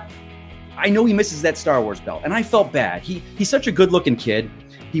 But I know he misses that Star Wars belt, and I felt bad. He's such a good-looking kid.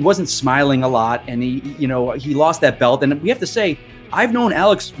 He wasn't smiling a lot, and he lost that belt. And we have to say, I've known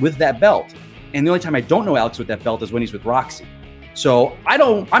Alex with that belt, and the only time I don't know Alex with that belt is when he's with Roxy. So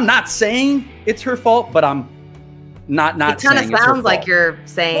I'm not saying it's her fault, but I'm not saying it's her fault. It kind of sounds like you're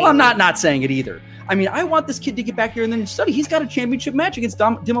saying. Well, I'm not saying it either. I mean, I want this kid to get back here and then study. He's got a championship match against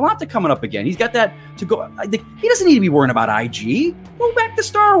Dimolanta coming up again. He's got that to go. He doesn't need to be worrying about IG. Go back to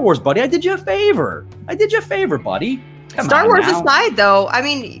Star Wars, buddy. I did you a favor, buddy. Star Wars aside, though, I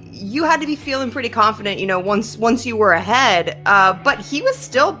mean, you had to be feeling pretty confident, once you were ahead. But he was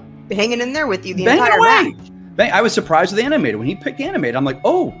still hanging in there with you the entire match. I was surprised with the animator. When he picked the animator, I'm like,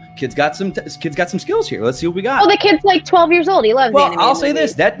 oh, kid's got some skills here. Let's see what we got. Well, the kid's like 12 years old. He loves animated I'll say movies.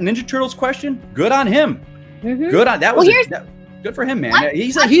 this. That Ninja Turtles question, good on him. Mm-hmm. Good on that. Good for him, man.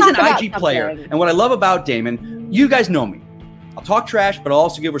 He's an IG player. And what I love about Damon, you guys know me. I'll talk trash, but I'll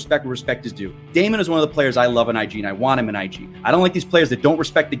also give respect where respect is due. Damon is one of the players I love in IG, and I want him in IG. I don't like these players that don't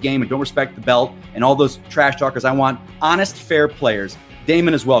respect the game and don't respect the belt and all those trash talkers. I want honest, fair players.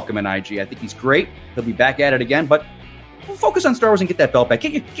 Damon is welcome in IG. I think he's great. He'll be back at it again, but we'll focus on Star Wars and get that belt back.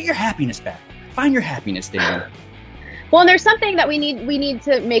 Get your happiness back. Find your happiness, Damon. Well, and there's something that we need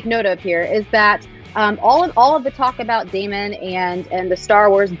to make note of here is that All of the talk about Damon and the Star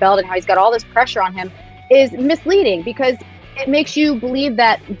Wars belt and how he's got all this pressure on him is misleading, because it makes you believe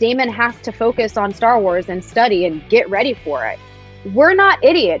that Damon has to focus on Star Wars and study and get ready for it. We're not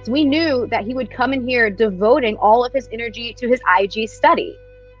idiots. We knew that he would come in here devoting all of his energy to his IG study.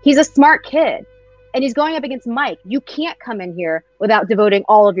 He's a smart kid, and he's going up against Mike. You can't come in here without devoting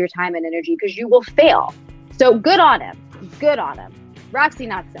all of your time and energy, because you will fail. So good on him. Good on him. Roxy,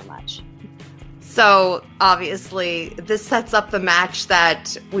 not so much. So obviously, this sets up the match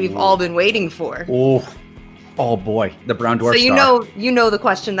that we've all been waiting for. Oh boy, the Brown Dwarf. So you know the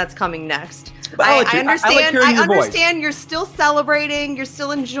question that's coming next. I understand. I understand you're still celebrating. You're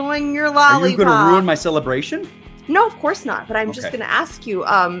still enjoying your lollipop. Are you going to ruin my celebration? No, of course not. But I'm just going to ask you,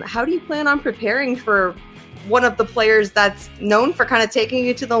 how do you plan on preparing for one of the players that's known for kind of taking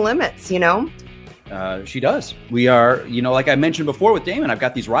you to the limits? You know. She does. We are, like I mentioned before with Damon, I've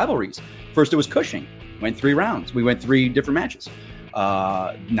got these rivalries. First, it was Cushing. Went 3 rounds. We went 3 different matches.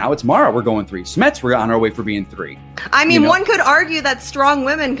 Now it's Mara. We're going 3. Smets, we're on our way for being 3. I mean, one could argue that strong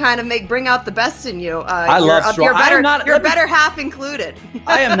women kind of bring out the best in you. I love strong. Your better half included.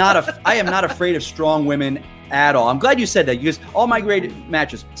 I am not afraid of strong women at all. I'm glad you said that, because all my great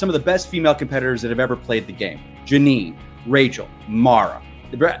matches, some of the best female competitors that have ever played the game: Janine, Rachel, Mara.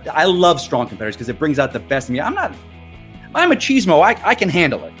 I love strong competitors because it brings out the best in me. I'm a machismo. I can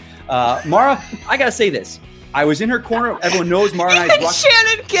handle it. Mara, I gotta say this. I was in her corner. Everyone knows Mara and I.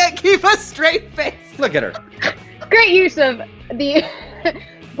 Shannon can't keep a straight face. Look at her. Great use of the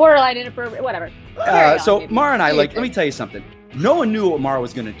borderline inappropriate, whatever. So Mara and I, let me tell you something. No one knew what Mara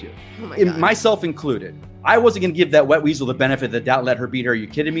was going to do, myself included. I wasn't going to give that wet weasel the benefit of the doubt, let her beat her. Are you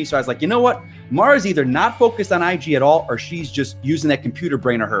kidding me? So I was like, you know what? Mara's either not focused on IG at all, or she's just using that computer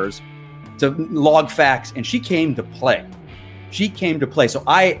brain of hers to log facts, and she came to play. So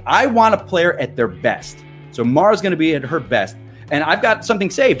I want a player at their best. So Mara's going to be at her best. And I've got something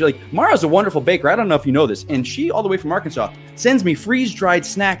saved. Like, Mara's a wonderful baker. I don't know if you know this. And she, all the way from Arkansas, sends me freeze-dried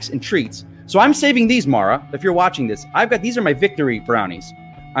snacks and treats. So I'm saving these, Mara. If you're watching this, these are my victory brownies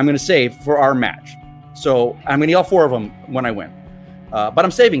I'm going to save for our match. So I'm going to eat all 4 of them when I win. But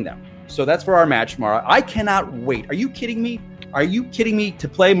I'm saving them. So that's for our match, Mara. I cannot wait. Are you kidding me? Are you kidding me to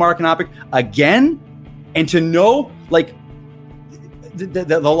play Mara Kanopic again? And to know, like,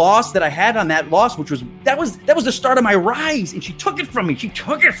 the loss that I had on that loss, which was the start of my rise, and she took it from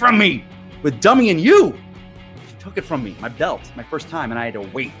me. With Dummy and you. She took it from me, my belt, my first time, and I had to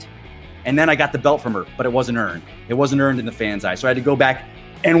wait. And then I got the belt from her, but it wasn't earned. It wasn't earned in the fans' eyes. So I had to go back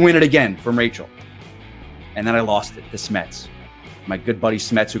and win it again from Rachel. And then I lost it to Smets. My good buddy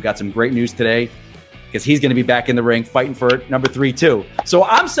Smets, who got some great news today, because he's going to be back in the ring fighting for number 3 too. So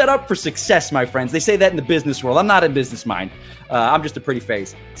I'm set up for success, my friends. They say that in the business world. I'm not in business mind. I'm just a pretty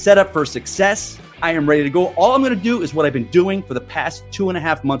face. Set up for success. I am ready to go. All I'm going to do is what I've been doing for the past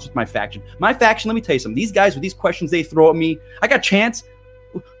 2.5 months with my faction. My faction, let me tell you something. These guys with these questions they throw at me, I got Chance,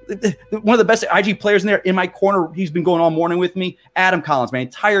 one of the best IG players in there, in my corner. He's been going all morning with me. Adam Collins, my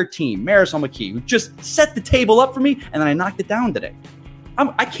entire team, Marisol McKee, who just set the table up for me, and then I knocked it down today.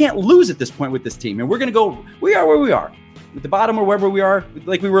 I can't lose at this point with this team, and we're going to go. We are where we are, at the bottom or wherever we are,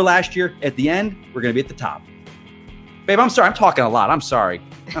 like we were last year. At the end, we're going to be at the top. Babe, I'm sorry. I'm talking a lot. I'm sorry.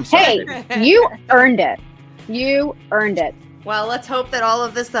 Hey, you earned it. You earned it. Well, let's hope that all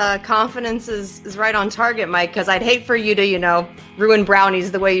of this confidence is right on target, Mike, because I'd hate for you to, ruin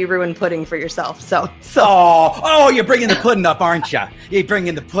brownies the way you ruin pudding for yourself. So. Oh, you're bringing the pudding up, aren't you? You're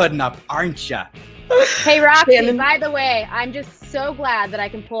bringing the pudding up, aren't you? Hey, Roxy, by the way, I'm just so glad that I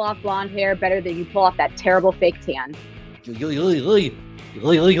can pull off blonde hair better than you pull off that terrible fake tan. Let's go back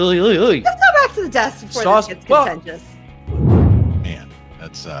to the desk before this gets contentious. Man,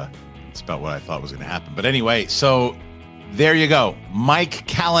 that's about what I thought was going to happen. But anyway, so there you go. Mike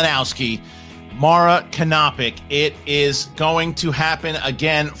Kalinowski, Mara Kanopic. It is going to happen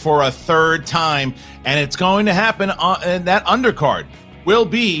again for a 3rd time, and it's going to happen on that undercard will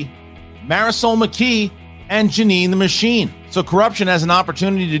be Marisol McKee and Janine the Machine. So Corruption has an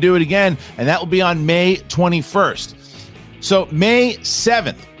opportunity to do it again, and that will be on May 21st. So May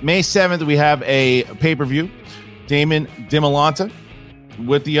 7th, we have a pay-per-view. Damon Dimolanta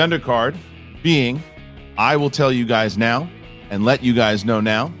with the undercard being, I will tell you guys now and let you guys know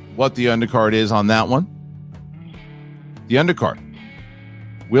now what the undercard is on that one. The undercard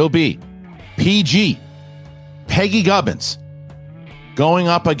will be PG, Peggy Gubbins, going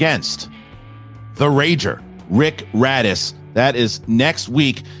up against the Rager, Rick Radis. That is next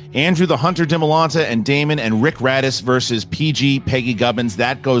week. Andrew the Hunter Dimolanta and Damon and Rick Radis versus PG, Peggy Gubbins.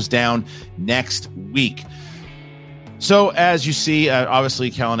 That goes down next week. So as you see, obviously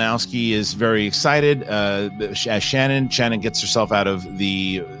Kalinowski is very excited. As Shannon gets herself out of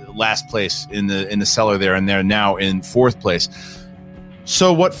the last place in the cellar there, and they're now in 4th place.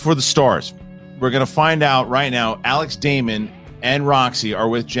 So what for the stars? We're going to find out right now. Alex Damon and Roxy are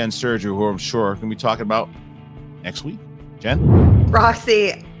with Jen Sturger, who I'm sure are going to be talking about next week. Jen?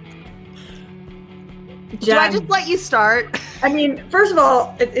 Roxy, do I just let you start? I mean, first of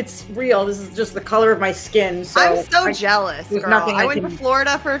all, it's real. This is just the color of my skin. So I'm so jealous, girl. I went to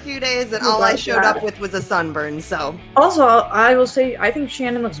Florida for a few days, and all I showed up with was a sunburn. So also, I will say, I think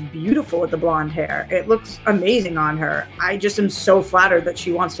Shannon looks beautiful with the blonde hair. It looks amazing on her. I just am so flattered that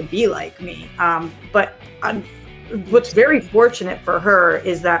she wants to be like me. But what's very fortunate for her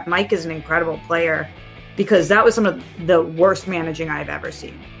is that Mike is an incredible player, because that was some of the worst managing I've ever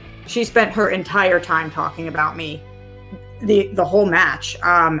seen. She spent her entire time talking about me the whole match.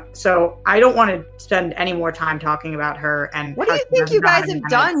 So I don't want to spend any more time talking about her. And what do you think you guys have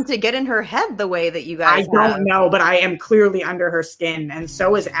done to get in her head the way that you guys I don't know, but I am clearly under her skin, and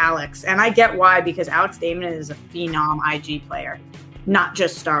so is Alex. And I get why, because Alex Damon is a phenom IG player, not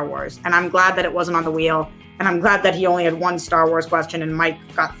just Star Wars. And I'm glad that it wasn't on the wheel. And I'm glad that he only had 1 Star Wars question and Mike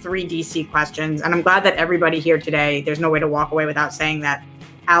got 3 DC questions. And I'm glad that everybody here today, there's no way to walk away without saying that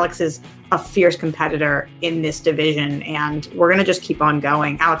Alex is a fierce competitor in this division, and we're going to just keep on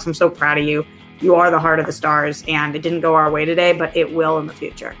going. Alex, I'm so proud of you. You are the heart of the stars, and it didn't go our way today, but it will in the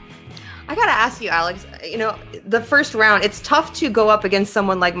future. I got to ask you, Alex, the first round, it's tough to go up against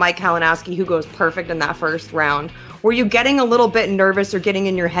someone like Mike Kalinowski, who goes perfect in that first round. Were you getting a little bit nervous or getting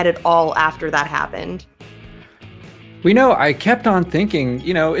in your head at all after that happened? I kept on thinking,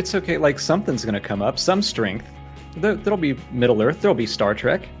 it's okay, like something's going to come up, some strength. There'll be Middle Earth, there'll be Star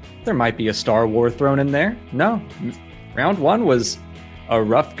Trek, there might be a Star War thrown in there. No, round 1 was a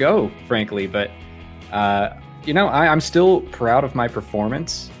rough go, frankly, but, I'm still proud of my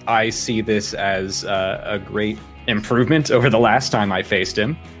performance. I see this as a great improvement over the last time I faced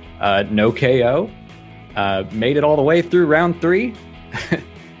him. No KO, made it all the way through round 3,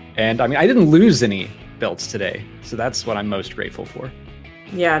 and I didn't lose any belts today, so that's what I'm most grateful for.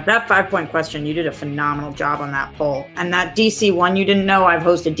 Yeah, that 5-point question, you did a phenomenal job on that poll. And that DC one you didn't know, I've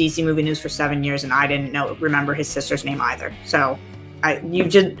hosted DC Movie News for 7 years, and I didn't remember his sister's name either. So you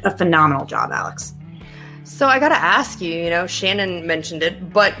did a phenomenal job, Alex. So I got to ask you, Shannon mentioned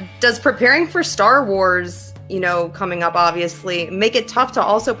it, but does preparing for Star Wars, coming up, obviously, make it tough to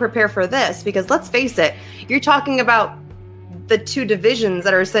also prepare for this? Because let's face it, you're talking about the 2 divisions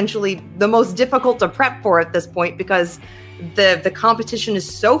that are essentially the most difficult to prep for at this point, because the competition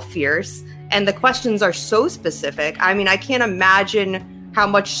is so fierce and the questions are so specific. I can't imagine how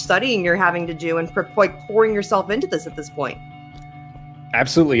much studying you're having to do and pouring yourself into this at this point.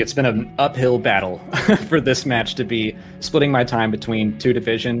 Absolutely. It's been an uphill battle for this match to be splitting my time between 2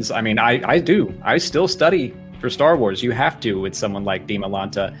 divisions. I still study for Star Wars. You have to with someone like Dima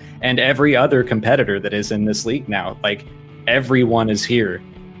Lanta and every other competitor that is in this league now. Like, everyone is here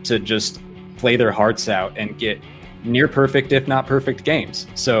to just play their hearts out and get near perfect, if not perfect, games.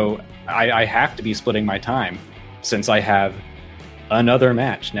 So I have to be splitting my time since I have another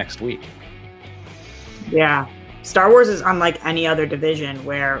match next week. Yeah. Star Wars is unlike any other division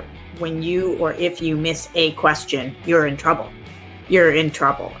where when you or if you miss a question, you're in trouble. You're in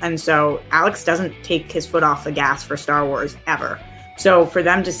trouble. And so Alex doesn't take his foot off the gas for Star Wars ever. So for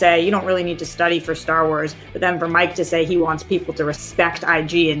them to say, you don't really need to study for Star Wars, but then for Mike to say he wants people to respect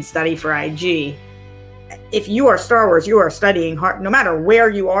IG and study for IG, if you are Star Wars, you are studying hard. No matter where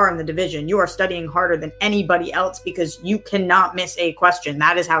you are in the division, you are studying harder than anybody else because you cannot miss a question.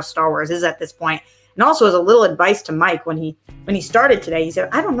 That is how Star Wars is at this point. And also, as a little advice to Mike, when he started today, he said,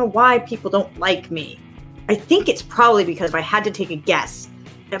 I don't know why people don't like me. I think it's probably because if I had to take a guess,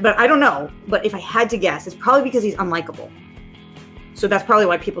 but I don't know. But if I had to guess, it's probably because he's unlikable. So that's probably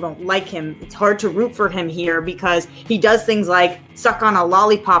why people don't like him. It's hard to root for him here because he does things like suck on a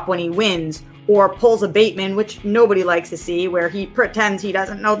lollipop when he wins, or pulls a Bateman, which nobody likes to see, where he pretends he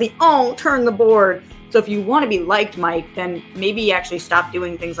doesn't know turn the board. So if you want to be liked, Mike, then maybe actually stop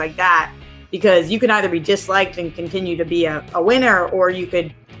doing things like that, because you can either be disliked and continue to be a winner, or you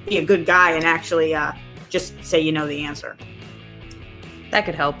could be a good guy and actually just say you know the answer. That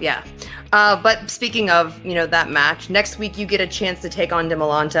could help, yeah. But speaking of, that match, next week you get a chance to take on Dima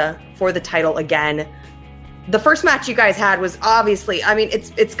Lanta for the title again. The first match you guys had was obviously,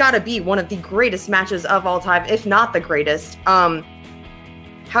 it's got to be one of the greatest matches of all time, if not the greatest.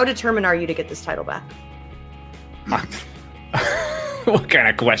 How determined are you to get this title back? What kind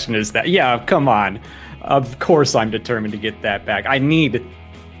of question is that? Yeah, come on. Of course I'm determined to get that back. I need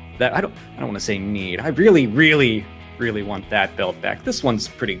that. I don't want to say need. I really, really, really want that belt back. This one's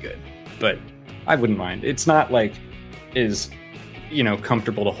pretty good, but I wouldn't mind. It's not like is,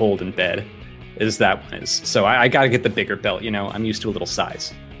 comfortable to hold in bed as that one is. So I got to get the bigger belt. I'm used to a little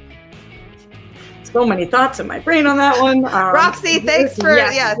size. So many thoughts in my brain on that one. Roxy, thanks for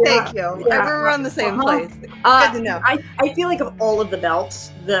thank you. Yeah. We're on the same place. Good to know. I feel like of all of the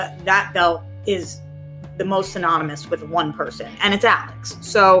belts, that belt is the most synonymous with one person, and it's Alex.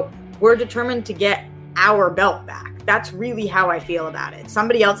 So we're determined to get our belt back. That's really how I feel about it.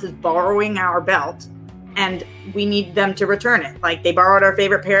 Somebody else is borrowing our belt, and we need them to return it. Like, they borrowed our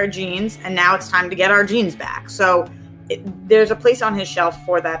favorite pair of jeans, and now it's time to get our jeans back. So there's a place on his shelf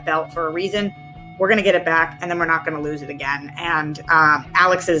for that belt for a reason. We're going to get it back, and then we're not going to lose it again. And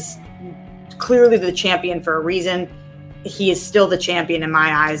Alex is clearly the champion for a reason. He is still the champion in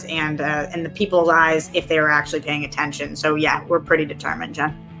my eyes and in the people's eyes if they were actually paying attention. So, yeah, we're pretty determined,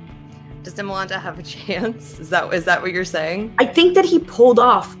 Jen. Does Demolanta have a chance? Is that what you're saying? I think that he pulled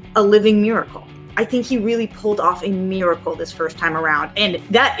off a living miracle. I think he really pulled off a miracle this first time around. And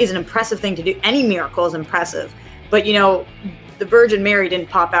that is an impressive thing to do. Any miracle is impressive. But, the Virgin Mary didn't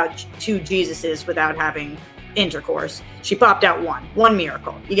pop out 2 Jesuses without having intercourse. She popped out one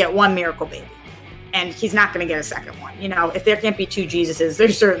miracle. You get one miracle baby. And he's not going to get a second one. If there can't be 2 Jesuses,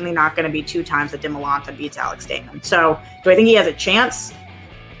 there's certainly not going to be 2 times that Demolanta beats Alex Damon. So do I think he has a chance?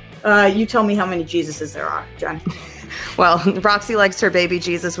 You tell me how many Jesuses there are, Jen. Well, Roxy likes her baby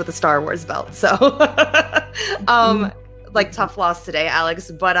Jesus with a Star Wars belt. So, tough loss today,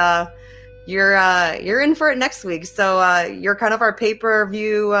 Alex. But you're in for it next week. So you're kind of our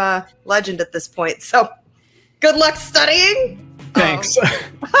pay-per-view legend at this point. So good luck studying. Thanks.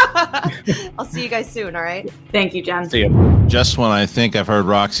 I'll see you guys soon. All right. Thank you, Jen. See you. Just when I think I've heard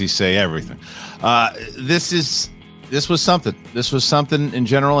Roxy say everything, this was something. This was something in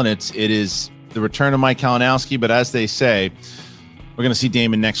general, and it is the return of Mike Kalinowski. But as they say, we're going to see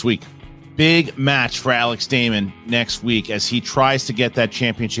Damon next week. Big match for Alex Damon next week as he tries to get that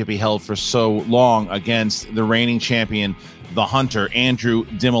championship he held for so long against the reigning champion, the Hunter, Andrew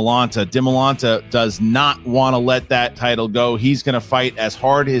Demolanta. Demolanta does not want to let that title go. He's going to fight as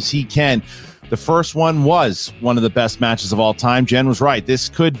hard as he can. The first one was one of the best matches of all time. Jen was right. This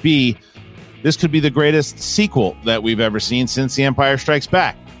could be the greatest sequel that we've ever seen since The Empire Strikes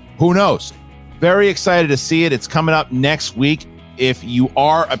Back. Who knows? Very excited to see it. It's coming up next week. If you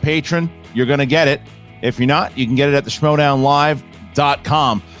are a patron, you're going to get it. If you're not, you can get it at the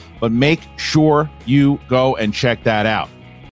schmodownlive.com. But make sure you go and check that out.